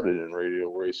he started in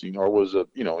radial racing, or was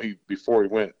before he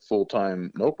went full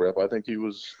time no prep. I think he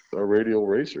was a radial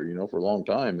racer, for a long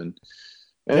time, and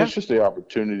Yeah. it's just the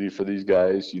opportunity for these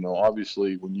guys.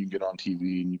 Obviously when you get on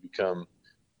TV and you become,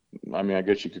 I mean, I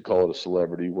guess you could call it a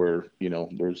celebrity, where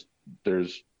there's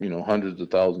hundreds of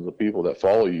thousands of people that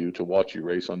follow you to watch you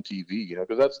race on TV.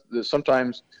 Because that's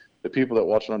sometimes the people that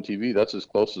watch it on TV, that's as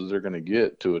close as they're going to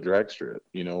get to a drag strip,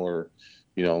 and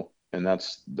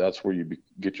that's where you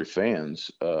get your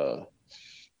fans.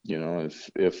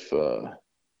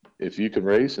 If you can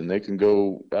race and they can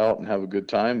go out and have a good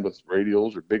time with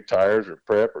radials or big tires or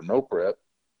prep or no prep,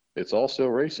 it's all still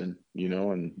racing,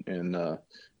 and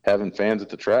having fans at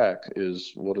the track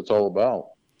is what it's all about.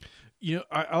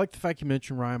 I like the fact you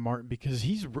mentioned Ryan Martin, because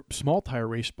he's small tire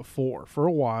raced before for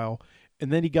a while,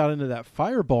 and then he got into that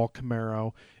Fireball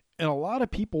Camaro, and a lot of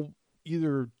people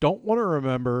either don't want to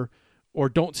remember or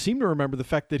don't seem to remember the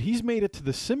fact that he's made it to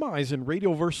the semis in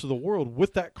Radial versus the World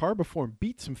with that car before and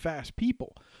beat some fast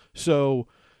people. So,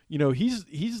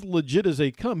 he's legit as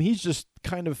they come. He's just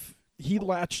he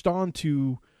latched on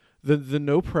to the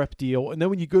no prep deal. And then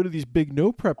when you go to these big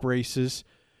no prep races,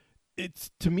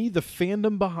 it's, to me, the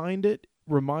fandom behind it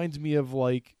reminds me of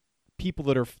like people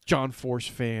that are John Force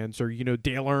fans or,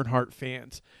 Dale Earnhardt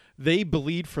fans. They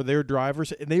bleed for their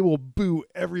drivers and they will boo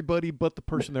everybody but the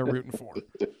person they're rooting for.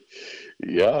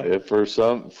 Yeah.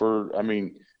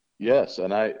 Yes.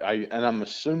 And I'm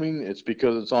assuming it's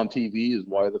because it's on TV is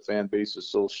why the fan base is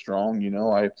so strong.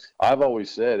 I've always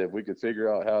said if we could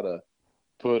figure out how to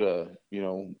put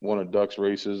one of Duck's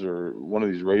races or one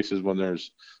of these races when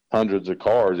there's hundreds of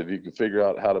cars, if you could figure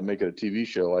out how to make it a TV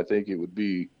show, I think it would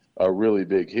be a really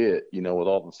big hit, with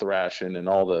all the thrashing and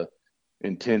all the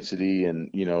intensity, and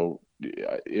I think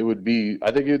it would be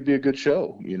a good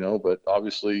show, but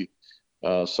obviously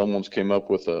someone's came up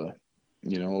with a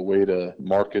way to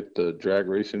market the drag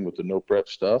racing with the no prep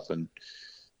stuff, and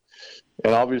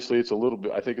obviously it's a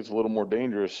little more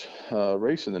dangerous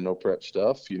racing than no prep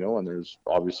stuff, and there's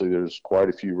quite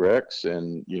a few wrecks,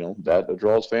 and that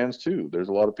draws fans too. There's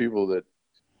a lot of people that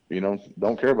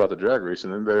don't care about the drag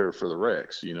racing, they're there for the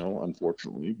wrecks,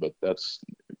 unfortunately, but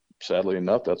sadly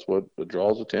enough, that's what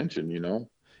draws attention,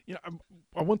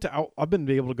 I've been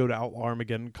able to go to Outlaw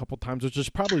Armageddon a couple times, which is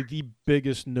probably the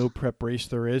biggest no prep race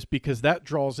there is, because that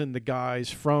draws in the guys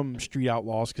from Street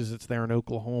Outlaws because it's there in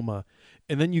Oklahoma.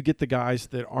 And then you get the guys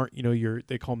that aren't,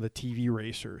 they call them the TV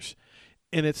racers.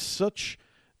 And it's such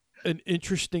an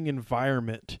interesting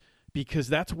environment because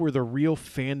that's where the real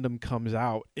fandom comes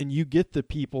out. And you get the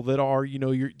people that are,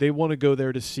 they want to go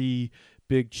there to see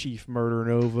Big Chief Murder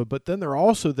Nova, but then they're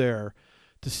also there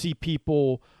to see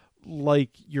people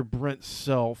like your Brent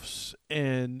Selfs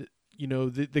and,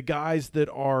 the guys that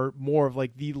are more of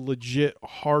like the legit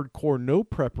hardcore no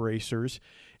prep racers.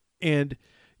 And,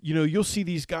 you'll see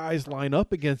these guys line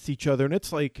up against each other. And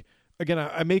it's like, again,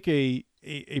 I make a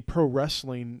pro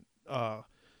wrestling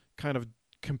kind of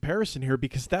comparison here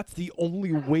because that's the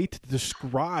only way to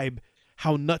describe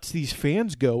how nuts these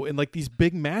fans go. And like these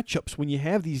big matchups, when you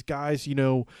have these guys,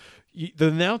 the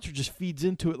announcer just feeds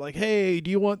into it like, hey,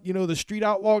 do you want, the Street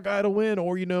Outlaw guy to win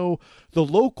or, the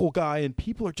local guy? And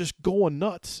people are just going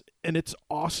nuts. And it's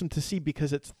awesome to see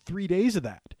because it's 3 days of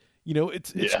that.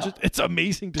 It's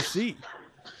amazing to see.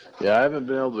 Yeah, I haven't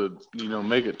been able to,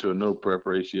 make it to a no prep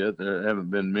race yet. There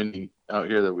haven't been many out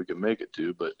here that we can make it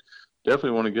to, but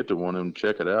definitely want to get to one and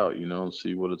check it out, and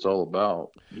see what it's all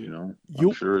about. I'm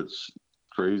sure it's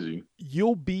crazy.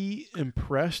 You'll be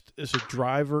impressed as a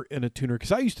driver and a tuner,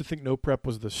 because I used to think no prep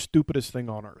was the stupidest thing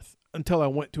on earth until I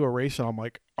went to a race and I'm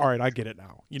like, all right, I get it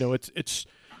now. It's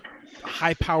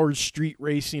high-powered street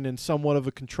racing in somewhat of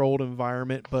a controlled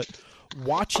environment, but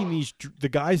watching the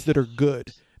guys that are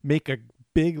good make a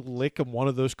big lick of one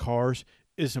of those cars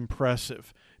is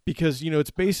impressive because,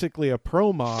 it's basically a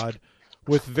pro mod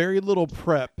with very little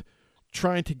prep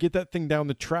trying to get that thing down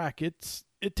the track.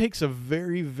 It takes a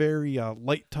very, very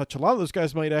light touch. A lot of those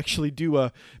guys might actually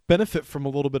benefit from a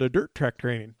little bit of dirt track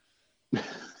training.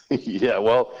 Yeah,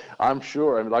 well, I'm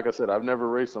sure. I mean, like I said, I've never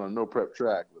raced on a no prep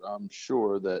track, but I'm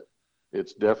sure that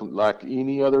it's definitely like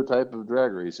any other type of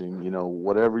drag racing,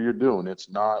 whatever you're doing, it's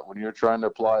not when you're trying to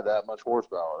apply that much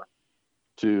horsepower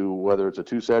to whether it's a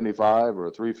 275 or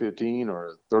a 315 or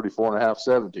a 34.5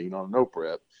 17 on a no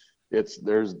prep.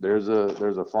 There's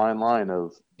a fine line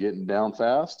of getting down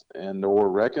fast and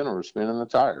or wrecking or spinning the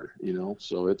tire,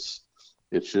 so it's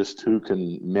just who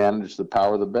can manage the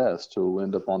power the best who will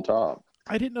end up on top.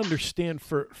 I didn't understand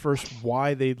first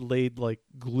why they laid like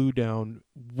glue down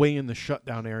way in the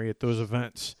shutdown area at those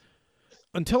events.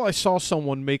 until I saw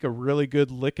someone make a really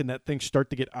good lick and that thing start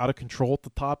to get out of control at the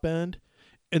top end,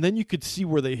 and then you could see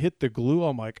where they hit the glue.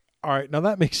 I'm like, all right, now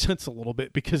that makes sense a little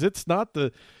bit, because it's not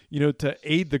to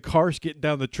aid the cars getting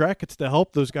down the track. It's to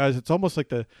help those guys. It's almost like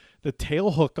the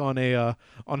tail hook on an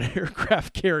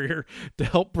aircraft carrier to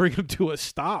help bring them to a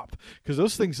stop, because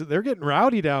those things, they're getting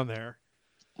rowdy down there.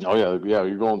 Oh yeah.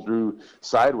 You're going through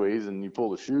sideways and you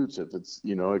pull the chutes. If it's,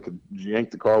 it could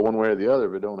yank the car one way or the other,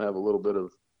 if it don't have a little bit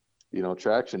of,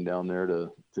 traction down there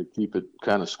to keep it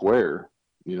kind of square.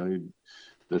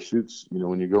 The chutes,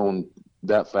 when you're going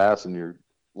that fast and you're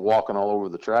walking all over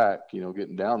the track,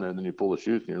 getting down there, and then you pull the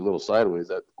chutes and you're a little sideways,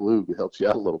 that glue helps you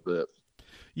out a little bit.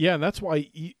 Yeah, and that's why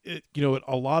at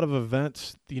a lot of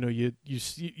events, you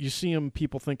see them.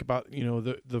 People think about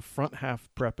the front half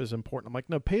prep is important. I'm like,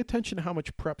 no, pay attention to how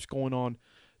much prep's going on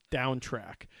down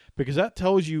track, because that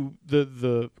tells you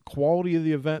the quality of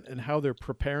the event and how they're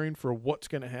preparing for what's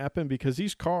going to happen. Because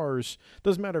these cars,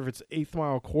 doesn't matter if it's eighth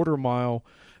mile, quarter mile,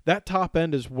 that top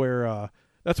end is where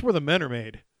that's where the men are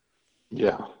made.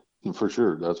 Yeah, for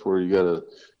sure. That's where you gotta,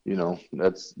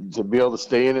 that's to be able to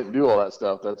stay in it and do all that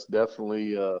stuff. That's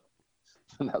definitely,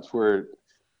 that's where,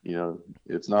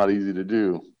 it's not easy to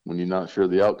do when you're not sure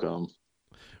of the outcome.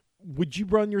 Would you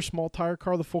run your small tire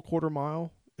car the full quarter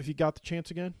mile if you got the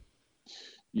chance again?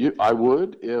 I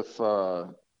would if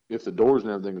the doors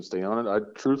and everything would stay on it. I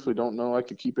truthfully don't know. I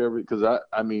could keep because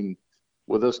I mean,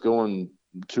 with us going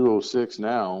 206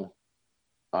 now,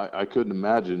 I couldn't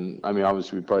imagine. I mean,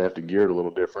 obviously we'd probably have to gear it a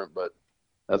little different, but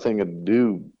that thing would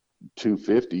do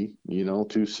 250,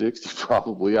 260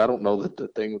 probably. I don't know that the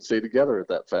thing would stay together at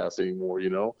that fast anymore,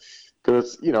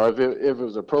 because, if it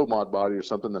was a pro mod body or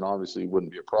something, then obviously it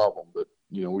wouldn't be a problem. But,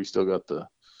 we still got the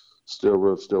steel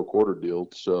roof, steel quarter deal.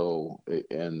 So,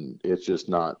 and it's just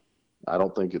not, I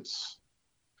don't think it'd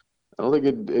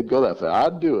go that fast.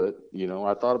 I'd do it.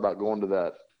 I thought about going to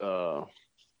that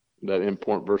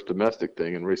import versus domestic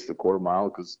thing and race the quarter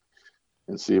mile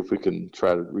and see if we can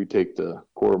try to retake the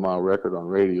quarter mile record on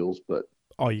radials. But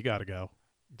you got to go,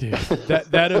 dude.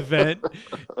 that event,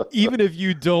 even if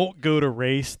you don't go to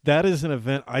race, that is an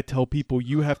event I tell people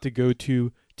you have to go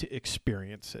to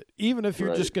experience it. Even if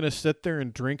you're just going to sit there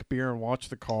and drink beer and watch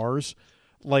the cars,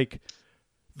 like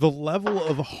the level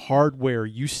of hardware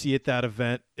you see at that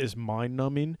event is mind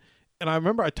numbing. And I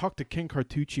remember I talked to Ken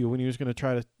Cartucci when he was going to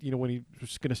try to, when he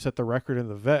was going to set the record in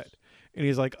the vet. And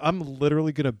he's like, I'm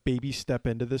literally going to baby step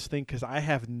into this thing because I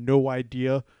have no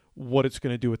idea what it's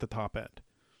going to do at the top end.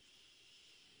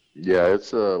 Yeah,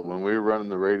 it's when we were running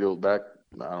the radial back,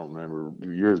 I don't remember,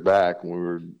 years back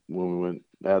when we went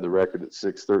had the record at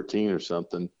 6:13 or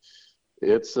something.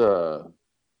 It's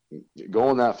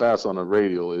going that fast on a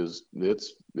radial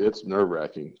it's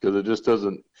nerve-wracking, because it just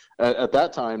doesn't. At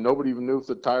that time, nobody even knew if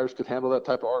the tires could handle that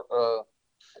type of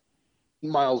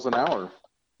miles an hour.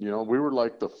 We were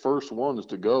like the first ones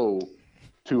to go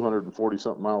 240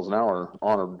 something miles an hour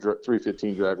on a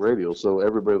 315 drag radial. So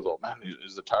everybody was like, man,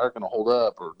 is the tire going to hold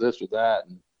up or this or that?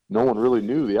 And no one really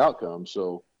knew the outcome.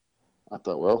 So I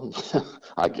thought, well,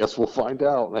 I guess we'll find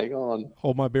out. Hang on.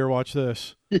 Hold my beer, watch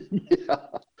this. Yeah.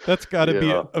 That's got to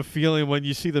be a feeling when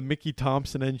you see the Mickey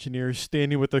Thompson engineers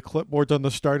standing with the clipboards on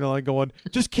the starting line going,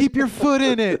 just keep your foot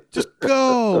in it. Just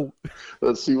go.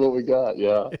 Let's see what we got.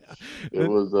 Yeah. It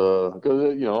was,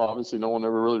 because, obviously no one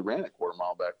ever really ran a quarter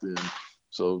mile back then.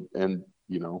 So, and,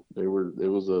 it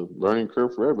was a learning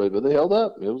curve for everybody, but they held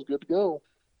up. It was good to go.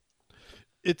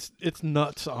 It's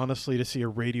nuts, honestly, to see a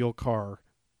radial car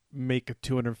make a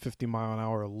 250 mile an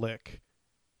hour lick.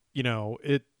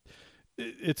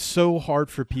 It's so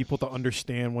hard for people to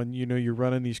understand when, you're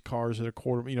running these cars at a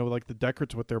quarter, like the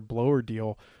Deckerts with their blower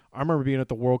deal. I remember being at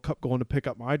the World Cup going to pick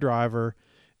up my driver,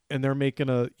 and they're making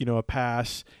a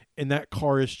pass, and that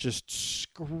car is just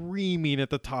screaming at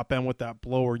the top end with that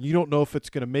blower. You don't know if it's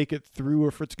going to make it through or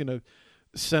if it's going to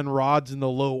send rods in the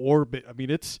low orbit. I mean,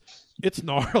 it's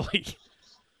gnarly.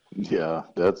 Yeah,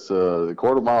 that's the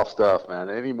quarter mile stuff, man.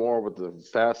 Anymore with the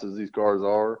fast as these cars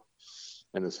are,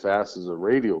 and as fast as a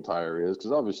radial tire is,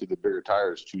 because obviously the bigger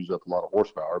tires chews up a lot of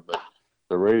horsepower, but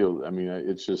the radial, I mean,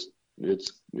 it's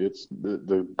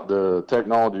the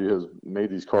technology has made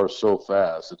these cars so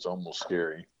fast, it's almost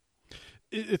scary.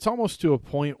 It's almost to a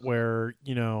point where,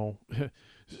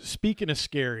 speaking of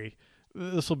scary,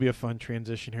 this will be a fun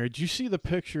transition here. Did you see the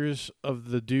pictures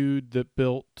of the dude that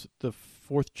built the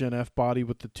 4th Gen F body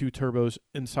with the 2 turbos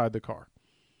inside the car?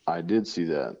 I did see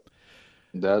that.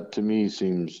 That to me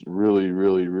seems really,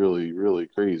 really, really, really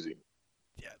crazy.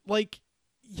 Yeah, I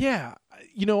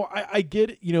get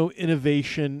it.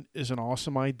 Innovation is an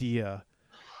awesome idea,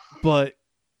 but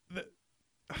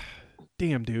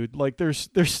damn, dude, like there's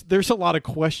a lot of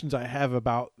questions I have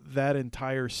about that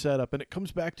entire setup. And it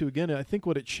comes back to, again, I think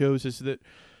what it shows is that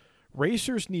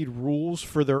racers need rules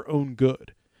for their own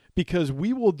good, because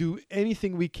we will do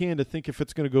anything we can to think if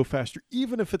it's going to go faster,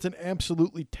 even if it's an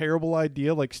absolutely terrible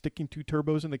idea, like sticking 2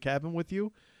 turbos in the cabin with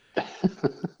you.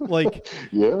 Like,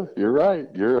 yeah, you're right.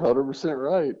 You're 100%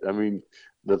 right. I mean,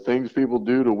 the things people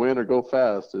do to win or go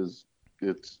fast is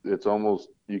it's almost,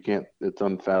 you can't, it's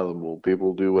unfathomable.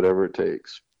 People do whatever it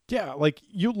takes. Yeah, like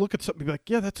you look at something and be like,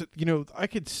 yeah, that's I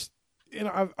could.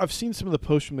 I've seen some of the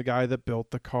posts from the guy that built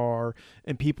the car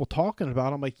and people talking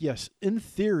about it. I'm like, yes, in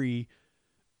theory,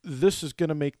 this is going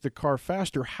to make the car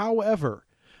faster. However,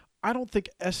 I don't think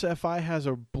SFI has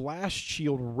a blast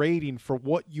shield rating for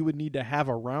what you would need to have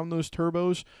around those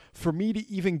turbos for me to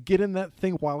even get in that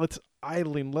thing while it's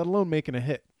idling, let alone making a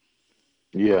hit.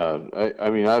 Yeah, I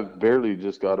mean, I've barely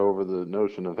just got over the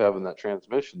notion of having that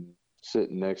transmission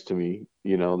sitting next to me,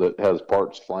 that has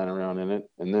parts flying around in it,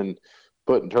 and then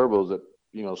putting turbos that,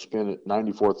 spin at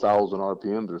 94,000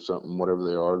 RPMs or something, whatever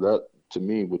they are. That, to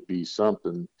me, would be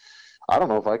something. I don't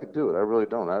know if I could do it. I really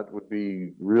don't. That would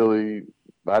be really,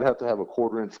 I'd have to have a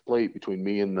 1/4-inch plate between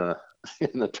me and the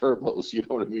turbos. You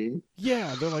know what I mean?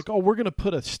 Yeah, they're like, oh, we're going to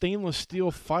put a stainless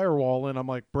steel firewall in. I'm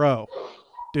like, bro,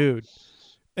 dude,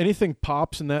 anything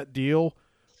pops in that deal,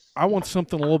 I want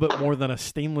something a little bit more than a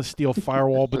stainless steel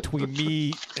firewall between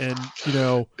me and,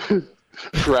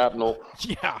 shrapnel.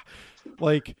 Yeah.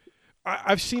 Like,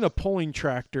 I've seen a pulling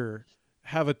tractor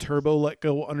have a turbo let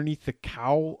go underneath the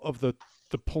cowl of the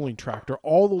pulling tractor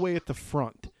all the way at the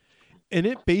front, and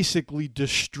it basically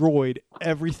destroyed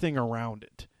everything around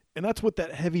it. And that's with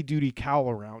that heavy-duty cowl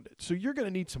around it. So you're going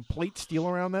to need some plate steel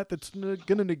around that that's going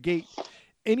to negate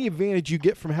any advantage you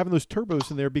get from having those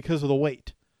turbos in there because of the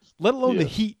weight, let alone the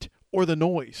heat or the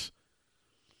noise.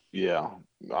 Yeah.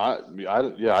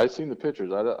 I've seen the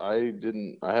pictures.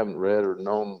 I haven't read or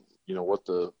known, what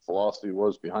the philosophy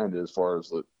was behind it as far as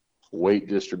the weight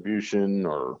distribution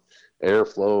or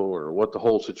airflow or what the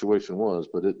whole situation was,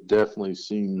 but it definitely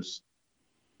seems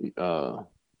a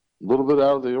little bit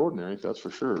out of the ordinary, that's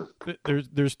for sure.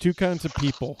 There's 2 kinds of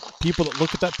people that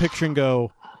look at that picture and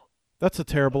go, that's a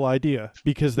terrible idea,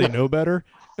 because they know better.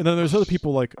 And then there's other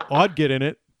people like, oh, I'd get in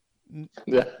it.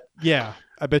 Yeah,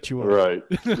 I bet you would. Right.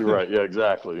 You're right. Yeah,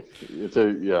 exactly.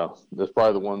 That's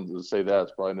probably the ones that say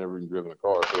that's probably never even driven a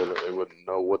car, so they wouldn't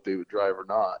know what they would drive or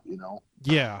not,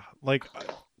 Yeah, like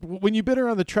when you've been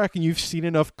around the track and you've seen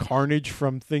enough carnage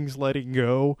from things letting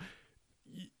go,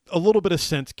 a little bit of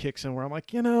sense kicks in where I'm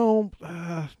like,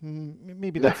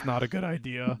 maybe that's not a good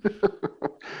idea.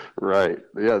 Right.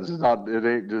 Yeah, it's just not. It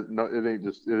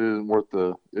isn't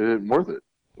worth it.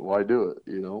 Why do it?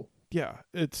 Yeah,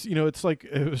 it's it's like,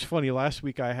 it was funny. Last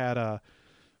week I had a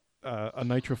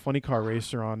Nitro Funny Car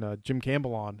racer on, Jim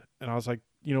Campbell on, and I was like,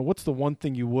 what's the one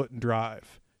thing you wouldn't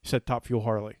drive? He said Top Fuel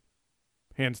Harley,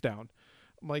 hands down.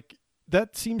 I'm like,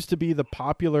 that seems to be the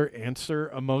popular answer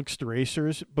amongst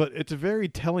racers, but it's very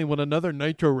telling when another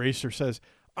Nitro racer says,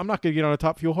 I'm not going to get on a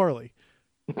Top Fuel Harley.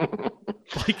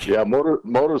 Like, yeah,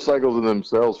 motorcycles in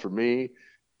themselves, for me,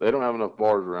 they don't have enough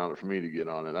bars around it for me to get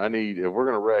on it. If we're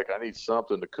going to wreck, I need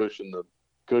something to cushion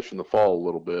the fall a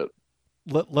little bit.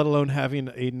 Let alone having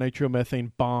a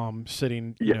nitromethane bomb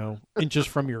sitting, inches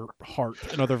from your heart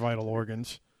and other vital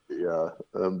organs. Yeah,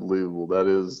 unbelievable. That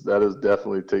is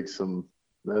definitely takes some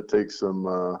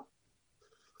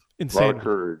insanity. Lot of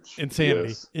courage.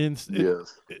 Insanity.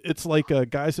 Yes. It's like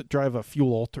guys that drive a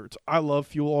fuel altered. I love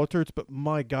fuel altereds, but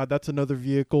my God, that's another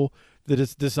vehicle that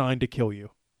is designed to kill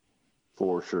you.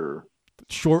 For sure.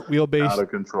 Short wheelbase. Out of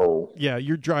control. Yeah,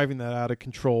 you're driving that out of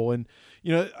control. And,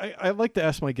 I like to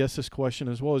ask my guests this question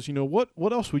as well as,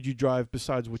 what else would you drive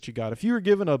besides what you got? If you were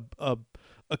given a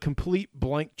complete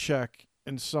blank check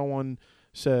and someone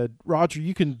said, Roger,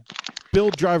 you can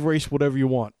build, drive, race, whatever you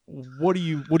want, what are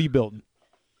you building?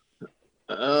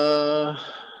 I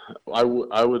would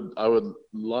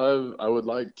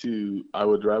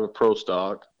drive a Pro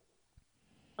Stock.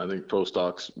 I think Pro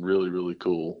Stock's really, really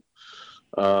cool.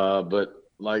 But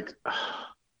like,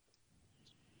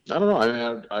 I don't know. I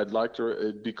mean,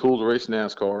 it'd be cool to race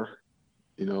NASCAR,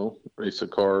 race a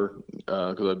car,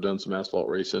 cause I've done some asphalt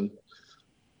racing,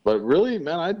 but really,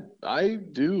 man, I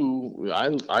do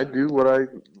what I,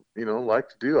 like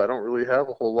to do. I don't really have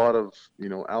a whole lot of,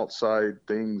 outside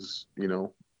things,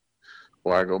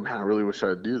 where I go, man, I really wish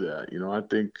I'd do that. I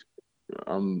think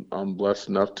I'm blessed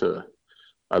enough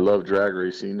I love drag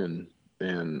racing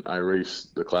and I race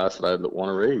the class that I want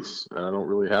to race. And I don't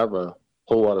really have a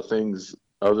whole lot of things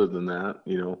other than that,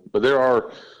 but there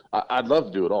are, I'd love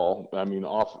to do it all. I mean,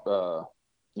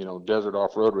 desert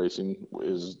off-road racing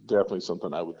is definitely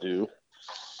something I would do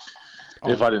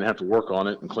if Oh, I didn't have to work on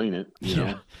it and clean it,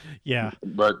 yeah.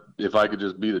 But if I could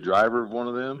just be the driver of one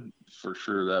of them, for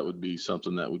sure that would be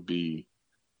something that'd be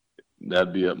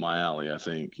up my alley, I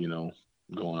think, going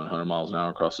 100 miles an hour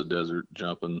across the desert,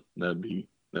 jumping, that'd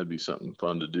be something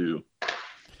fun to do.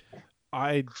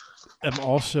 I am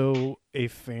also a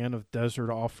fan of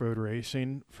desert off-road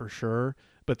racing for sure,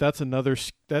 but that's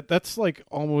that's like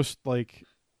almost like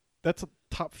that's a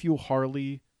Top Fuel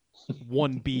Harley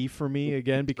 1B for me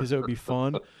again because it would be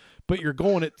fun. But you're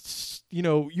going at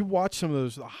you watch some of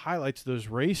those highlights of those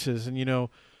races, and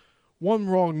one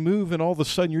wrong move and all of a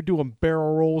sudden you're doing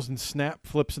barrel rolls and snap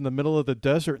flips in the middle of the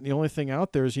desert, and the only thing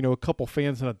out there is a couple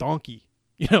fans and a donkey.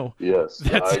 Yes,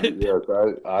 That's it. Yes,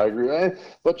 I agree.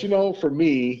 But for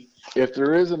me, if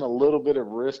there isn't a little bit of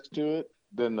risk to it,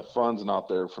 then the fun's not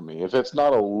there for me. If it's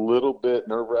not a little bit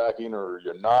nerve-wracking or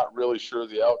you're not really sure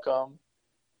of the outcome,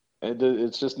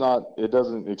 it's just not. It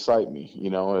doesn't excite me.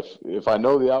 If I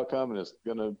know the outcome and it's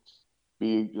gonna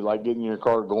be like getting in your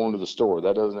car going to the store,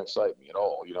 that doesn't excite me at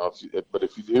all. But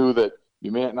if you do that,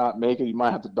 you may not make it. You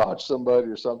might have to dodge somebody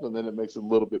or something. Then it makes it a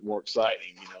little bit more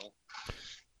exciting.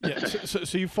 Yeah,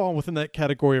 so you fall within that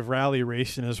category of rally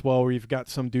racing as well, where you've got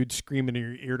some dude screaming in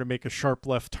your ear to make a sharp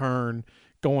left turn,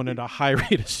 going at a high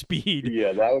rate of speed.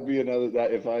 Yeah, that would be another.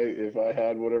 That if I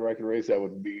had whatever I could race, that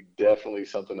would be definitely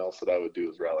something else that I would do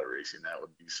is rally racing. That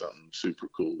would be something super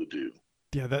cool to do.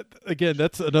 Yeah,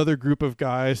 that's another group of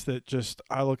guys that just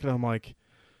I look at them like,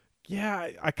 yeah,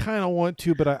 I kind of want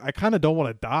to, but I kind of don't want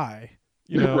to die.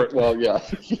 Well, yeah,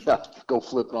 go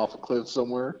flipping off a cliff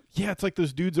somewhere. Yeah, it's like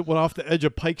those dudes that went off the edge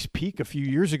of Pikes Peak a few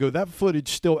years ago. That footage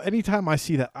still, anytime I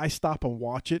see that, I stop and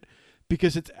watch it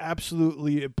because it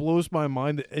blows my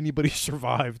mind that anybody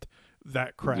survived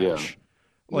that crash. Yeah,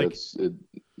 like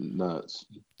nuts.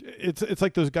 It's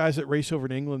like those guys that race over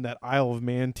in England, that Isle of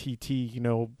Man TT,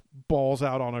 balls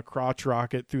out on a crotch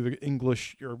rocket through the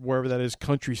English or wherever that is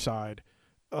countryside.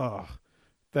 Ugh.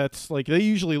 That's like they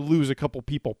usually lose a couple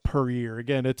people per year.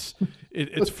 Again, it's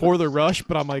for the rush,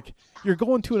 but I'm like, you're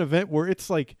going to an event where it's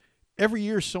like every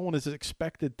year someone is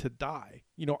expected to die.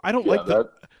 I don't like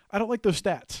I don't like those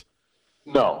stats.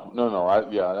 No. I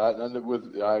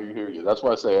hear you. That's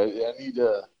why I say I need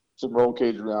some roll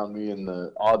cage around me, and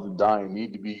the odds of dying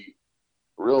need to be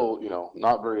real.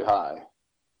 Not very high.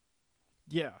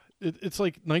 Yeah, it's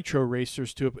like nitro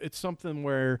racers too. It's something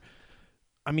where,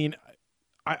 I mean,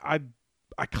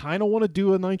 I kind of want to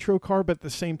do a nitro car, but at the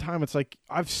same time, it's like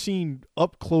I've seen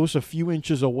up close a few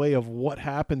inches away of what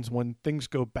happens when things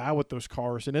go bad with those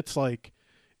cars, and it's like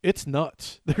it's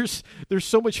nuts. There's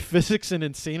so much physics and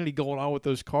insanity going on with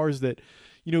those cars that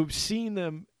seeing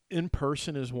them in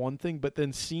person is one thing, but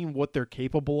then seeing what they're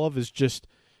capable of is just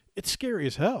it's scary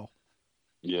as hell.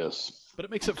 Yes, but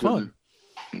it makes it fun.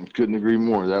 Couldn't agree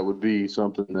more. That would be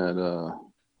something that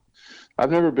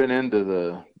I've never been into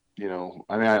the.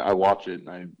 I watch it,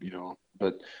 and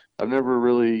but I've never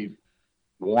really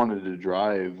wanted to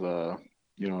drive, a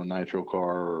nitro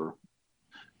car or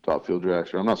top fuel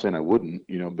dragster. I'm not saying I wouldn't,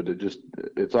 but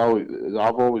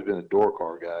I've always been a door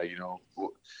car guy,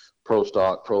 pro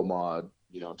stock, pro mod.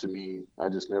 To me, I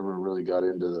just never really got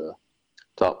into the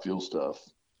top fuel stuff.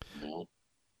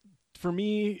 For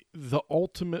me, the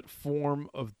ultimate form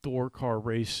of door car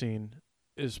racing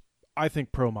is, I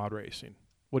think, pro mod racing.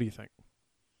 What do you think?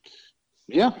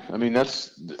 Yeah,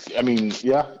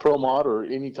 pro mod or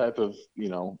any type of,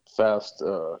 fast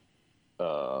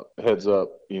heads up,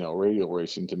 radial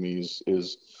racing to me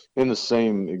is in the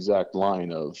same exact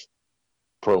line of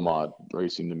pro mod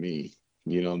racing to me.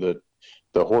 That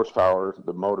the horsepower,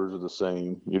 the motors are the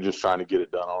same. You're just trying to get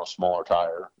it done on a smaller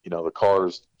tire. The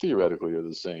cars theoretically are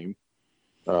the same.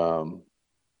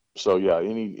 So yeah,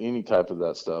 any type of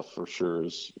that stuff for sure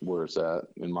is where it's at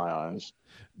in my eyes.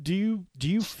 Do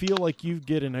you feel like you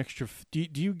get an extra? Do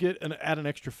you add an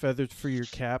extra feather for your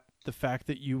cap? The fact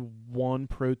that you won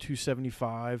Pro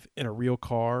 275 in a real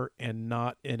car and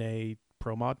not in a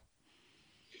pro mod.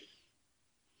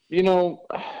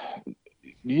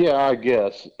 Yeah, I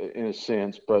guess in a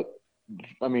sense, but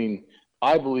I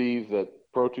believe that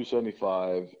Pro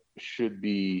 275 should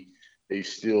be a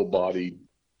steel body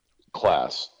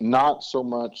class, not so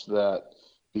much that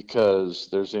because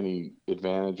there's any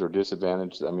advantage or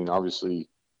disadvantage. Obviously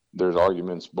there's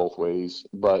arguments both ways,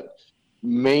 but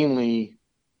mainly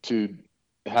to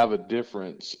have a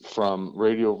difference from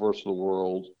Radio Versatile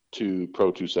World to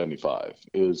Pro 275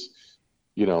 is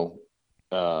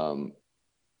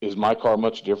my car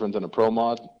much different than a pro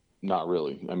mod? Not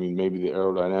really. Maybe the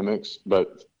aerodynamics,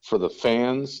 but for the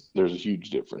fans, there's a huge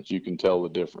difference. You can tell the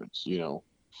difference,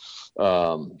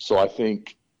 So I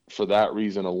think for that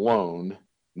reason alone,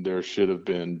 there should have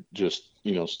been just,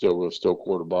 still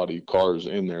quarter body cars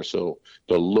in there. So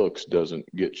the looks doesn't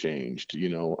get changed.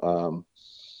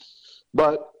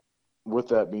 But with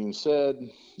that being said,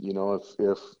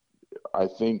 if I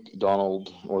think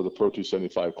Donald or the Pro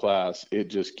 275 class, it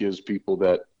just gives people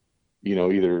that,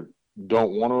 either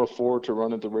don't want to afford to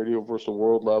run at the Radio versus the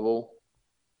World level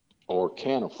or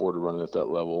can't afford to run it at that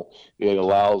level. It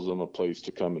allows them a place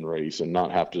to come and race and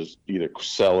not have to either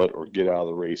sell it or get out of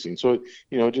the racing. So,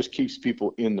 it just keeps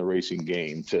people in the racing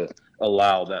game to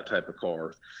allow that type of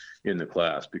car in the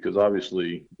class, because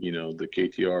obviously, the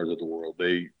KTRs of the world,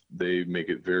 they make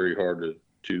it very hard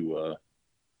to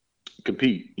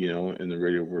compete, in the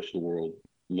Radio versus the World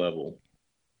level.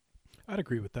 I'd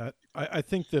agree with that. I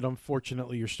think that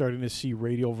unfortunately you're starting to see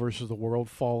Radio versus the World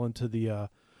fall into the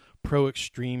pro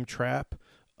extreme trap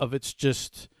of it's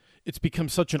become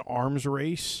such an arms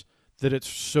race that it's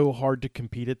so hard to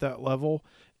compete at that level.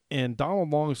 And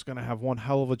Donald Long is going to have one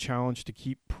hell of a challenge to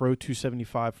keep Pro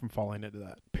 275 from falling into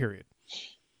that, period.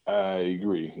 I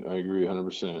agree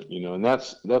 100%. And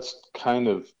that's kind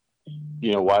of,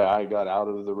 why I got out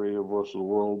of the Radio versus the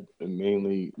World, and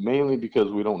mainly because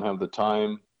we don't have the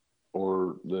time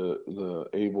or the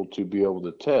able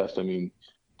to test. I mean,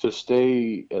 to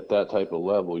stay at that type of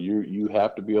level, you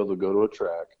have to be able to go to a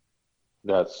track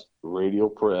that's radio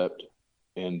prepped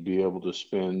and be able to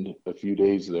spend a few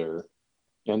days there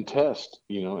and test,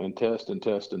 and test and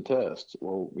test and test.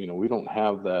 Well, we don't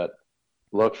have that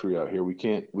luxury out here. We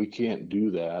can't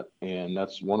do that, and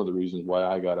that's one of the reasons why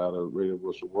I got out of Radio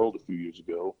versus the World a few years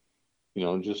ago.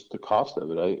 Just the cost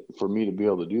of it. For me to be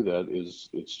able to do that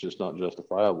it's just not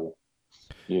justifiable.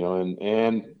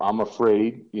 And I'm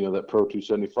afraid, that Pro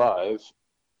 275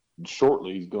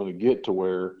 shortly is going to get to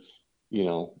where,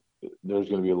 there's going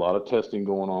to be a lot of testing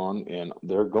going on, and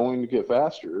they're going to get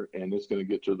faster, and it's going to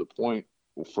get to the point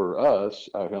for us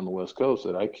out here on the West Coast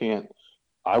that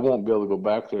I won't be able to go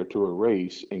back there to a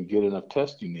race and get enough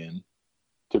testing in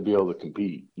to be able to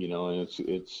compete, and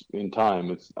it's in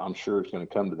time. I'm sure it's going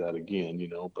to come to that again,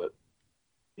 but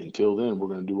until then, we're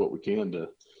going to do what we can to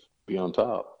be on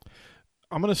top.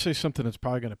 I'm going to say something that's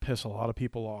probably going to piss a lot of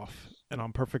people off, and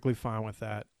I'm perfectly fine with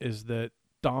that, is that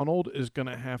Donald is going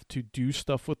to have to do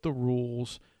stuff with the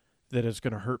rules that is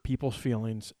going to hurt people's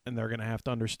feelings, and they're going to have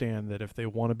to understand that if they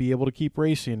want to be able to keep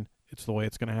racing, it's the way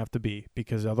it's going to have to be,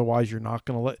 because otherwise you're not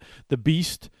going to let the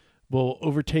beast will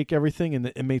overtake everything, and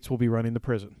the inmates will be running the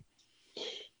prison.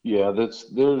 Yeah,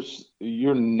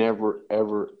 you're never,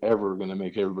 ever, ever going to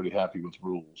make everybody happy with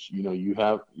rules.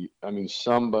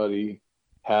 Somebody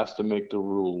has to make the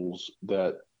rules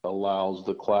that allows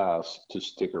the class to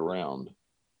stick around.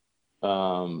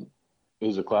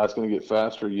 Is the class going to get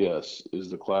faster? Yes. Is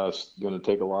the class going to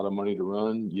take a lot of money to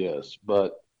run? Yes.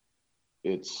 But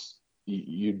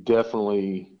you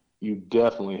definitely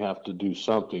have to do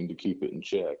something to keep it in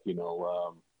check,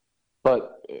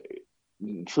 but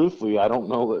truthfully, I don't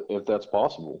know if that's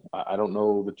possible. I don't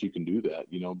know that you can do that,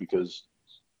 because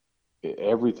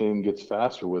everything gets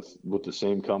faster with the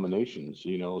same combinations,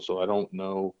 so I don't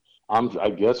know. I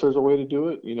guess there's a way to do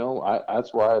it,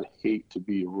 that's why I'd hate to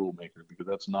be a rule maker, because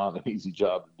that's not an easy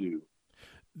job to do.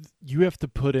 You have to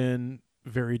put in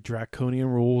very draconian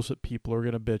rules that people are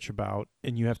going to bitch about,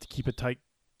 and you have to keep a tight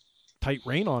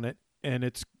rein on it. And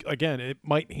it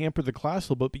might hamper the class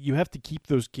a little bit, but you have to keep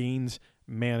those gains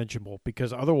manageable,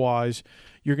 because otherwise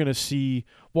you're going to see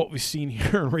what we've seen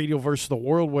here in Radio versus the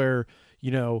World, where,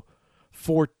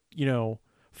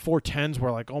 410s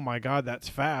were like, oh my God, that's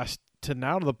fast, to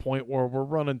now to the point where we're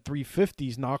running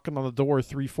 350s knocking on the door of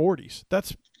 340s.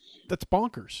 That's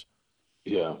bonkers.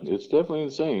 Yeah, it's definitely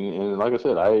insane. And like I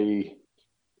said, I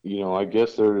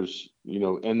guess there's,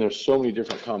 and there's so many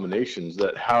different combinations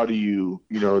that how do you,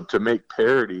 to make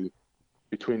parity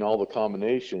between all the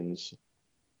combinations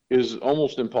is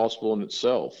almost impossible in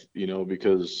itself,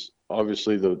 because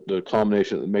obviously the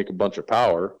combination that make a bunch of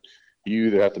power, you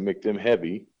either have to make them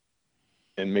heavy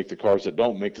and make the cars that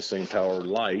don't make the same power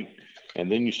light. And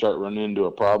then you start running into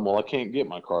a problem. Well, I can't get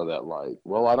my car that light.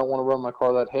 Well, I don't want to run my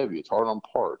car that heavy. It's hard on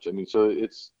parts. So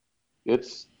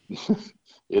it's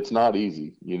it's not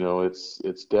easy,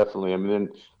 it's definitely, and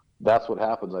that's what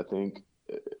happens, I think,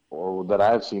 or that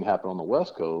I've seen happen on the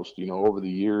West Coast, over the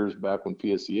years back when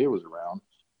PSCA was around,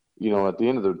 at the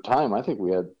end of the time, I think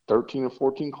we had 13 or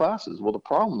 14 classes. Well, the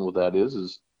problem with that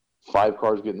is 5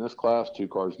 cars get in this class, 2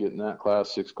 cars get in that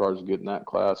class, 6 cars get in that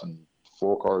class, and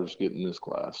 4 cars get in this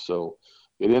class. So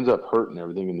it ends up hurting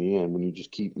everything in the end when you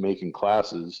just keep making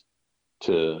classes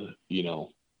to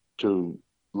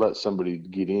let somebody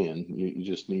get in. You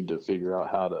just need to figure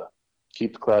out how to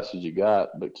keep the classes you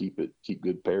got, but keep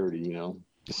good parity.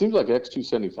 It seems like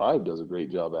X275 does a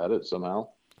great job at it somehow.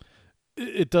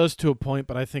 It does to a point,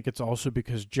 but I think it's also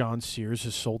because John Sears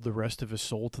has sold the rest of his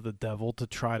soul to the devil to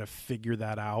try to figure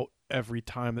that out every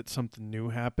time that something new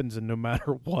happens, and no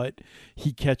matter what,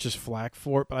 he catches flack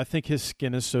for it. But I think his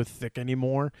skin is so thick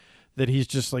anymore that he's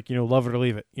just like, love it or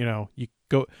leave it. You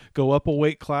go up a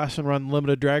weight class and run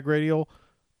limited drag radial,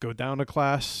 go down a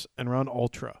class and run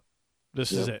ultra.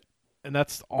 This is it. And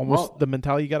that's almost the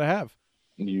mentality you got to have.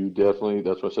 You definitely,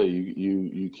 that's what I say.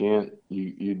 You can't,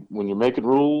 when you're making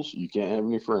rules, you can't have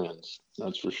any friends.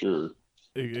 That's for sure.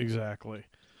 Exactly.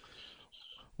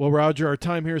 Well, Roger, our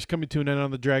time here is coming to an end on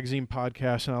the Dragzine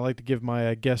Podcast, and I'd like to give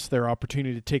my guests their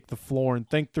opportunity to take the floor and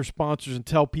thank their sponsors and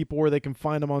tell people where they can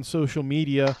find them on social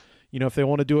media. If they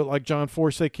want to do it like John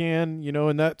Force, they can,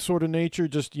 in that sort of nature.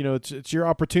 Just, it's your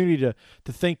opportunity to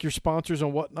thank your sponsors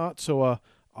and whatnot. So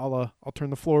I'll turn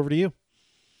the floor over to you.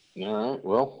 All right.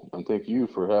 Well, and thank you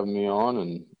for having me on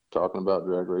and talking about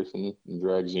drag racing and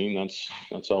Dragzine.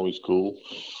 That's always cool.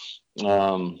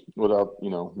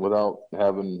 Without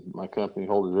having my company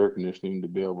Holders Air Conditioning to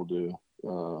be able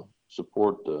to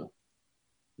support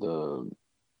the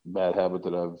bad habit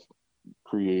that I've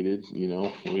created,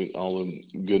 all the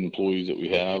good employees that we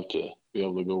have to be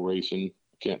able to go racing.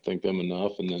 Can't thank them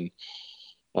enough. And then,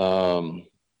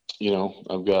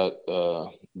 I've got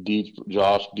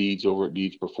Josh Deeds over at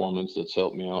Deeds Performance that's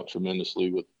helped me out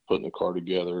tremendously with putting the car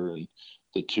together and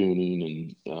the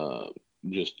tuning, and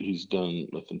he's done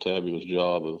a fantabulous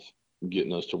job of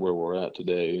getting us to where we're at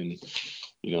today. And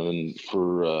and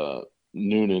for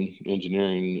Noonan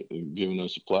Engineering, giving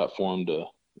us a platform to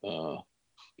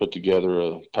put together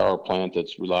a power plant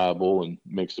that's reliable and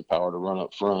makes the power to run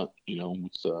up front.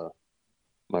 It's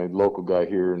my local guy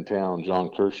here in town, John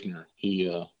Kirshner.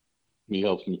 He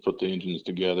helps me put the engines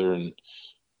together and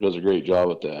does a great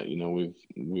job at that.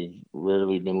 We've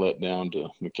rarely been let down to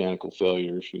mechanical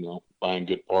failures. Buying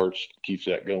good parts keeps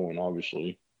that going,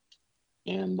 obviously.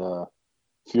 And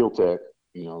Fuel Tech,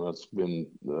 that's been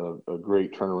a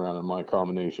great turnaround in my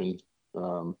combination.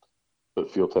 Put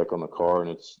Fuel Tech on the car, and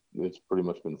it's pretty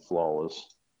much been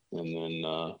flawless. And then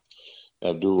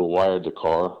Abdullah wired the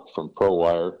car from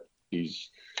ProWire. He's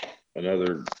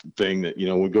another thing that,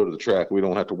 we go to the track, we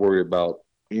don't have to worry about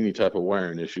any type of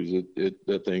wiring issues.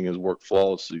 That thing has worked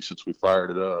flawlessly since we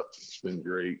fired it up. It's been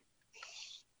great.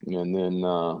 And then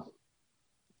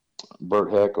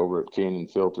Bert Heck over at Canyon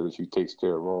Filters, he takes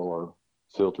care of all our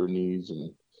filter needs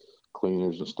and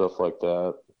cleaners and stuff like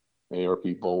that. ARP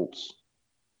bolts,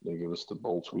 they give us the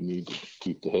bolts we need to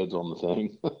keep the heads on the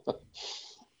thing.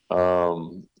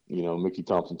 Mickey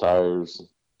Thompson tires,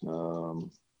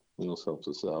 else helps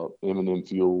us out. M&M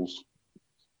Fuels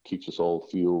keeps us all the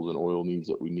fuels and oil needs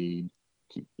that we need.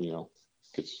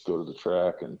 Gets to go to the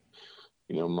track. And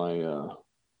my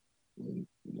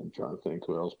I'm trying to think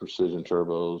who else. Precision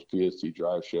Turbos, PST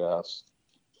drive shafts.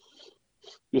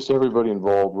 Just everybody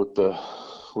involved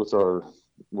with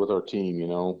our team.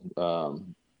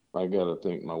 I gotta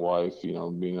thank my wife.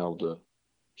 Being able to,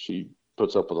 she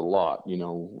puts up with a lot.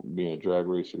 Being a drag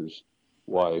racer's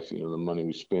wife, the money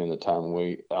we spend, the time and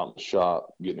wait out in the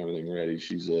shop, getting everything ready.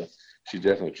 She's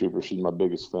definitely a trooper. She's my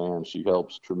biggest fan. She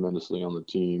helps tremendously on the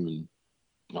team and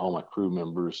all my crew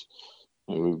members.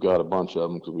 I mean, we've got a bunch of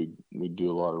them because we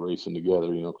do a lot of racing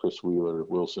together. Chris Wheeler,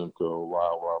 Will Simcoe,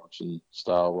 Lyle Robertson,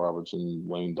 Style Robertson,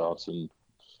 Wayne Dotson,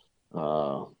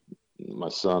 my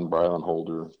son Brylan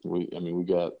Holder.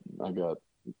 I got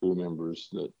crew members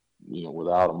that,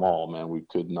 without them all, man, we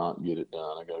could not get it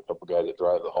done. I got a couple guys that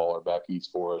drive the hauler back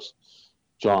east for us,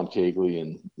 John Cagley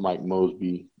and Mike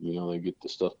Mosby. They get the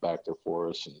stuff back there for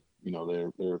us, and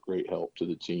they're a great help to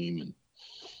the team. And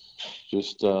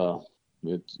just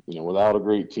it's without a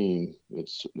great team,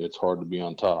 it's hard to be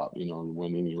on top.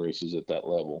 Win any races at that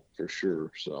level for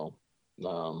sure. So,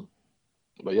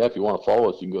 but yeah, if you want to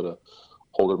follow us, you can go to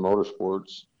Holder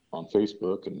Motorsports on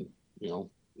Facebook, and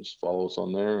just follow us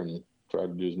on there and try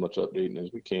to do as much updating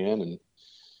as we can, and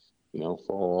follow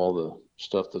all the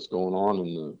stuff that's going on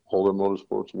in the Holder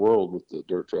Motorsports world with the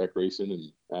dirt track racing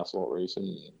and asphalt racing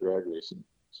and drag racing.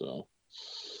 So,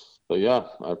 but yeah,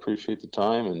 I appreciate the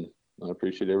time, and I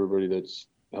appreciate everybody that's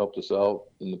helped us out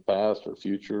in the past or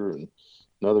future. And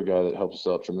another guy that helps us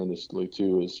out tremendously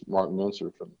too is Mark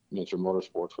Mincer from Mincer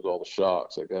Motorsports with all the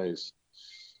shocks. That guy's,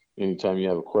 anytime you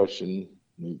have a question,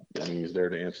 he's there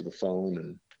to answer the phone,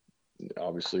 and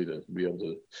obviously to be able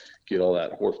to get all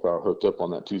that horsepower hooked up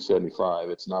on that 275.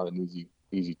 It's not an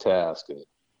easy task, and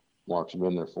Mark's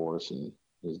been there for us and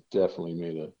has definitely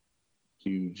made a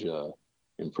huge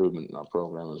improvement in our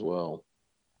program as well.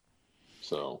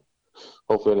 So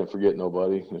hopefully I didn't forget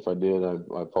nobody. If I did,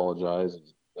 I apologize.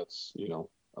 That's,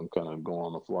 I'm kind of going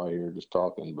on the fly here just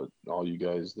talking, but all you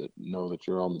guys that know that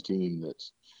you're on the team,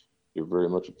 you're very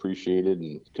much appreciated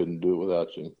and couldn't do it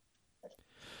without you.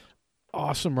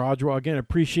 Awesome, Roger. Well, again,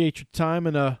 appreciate your time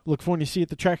and look forward to see you at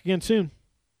the track again soon.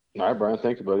 All right, Brian.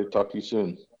 Thank you, buddy. Talk to you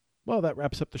soon. Well, that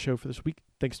wraps up the show for this week.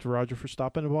 Thanks to Roger for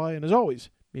stopping by. And as always,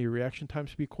 may your reaction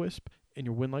times be crisp and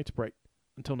your win lights bright.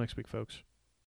 Until next week, folks.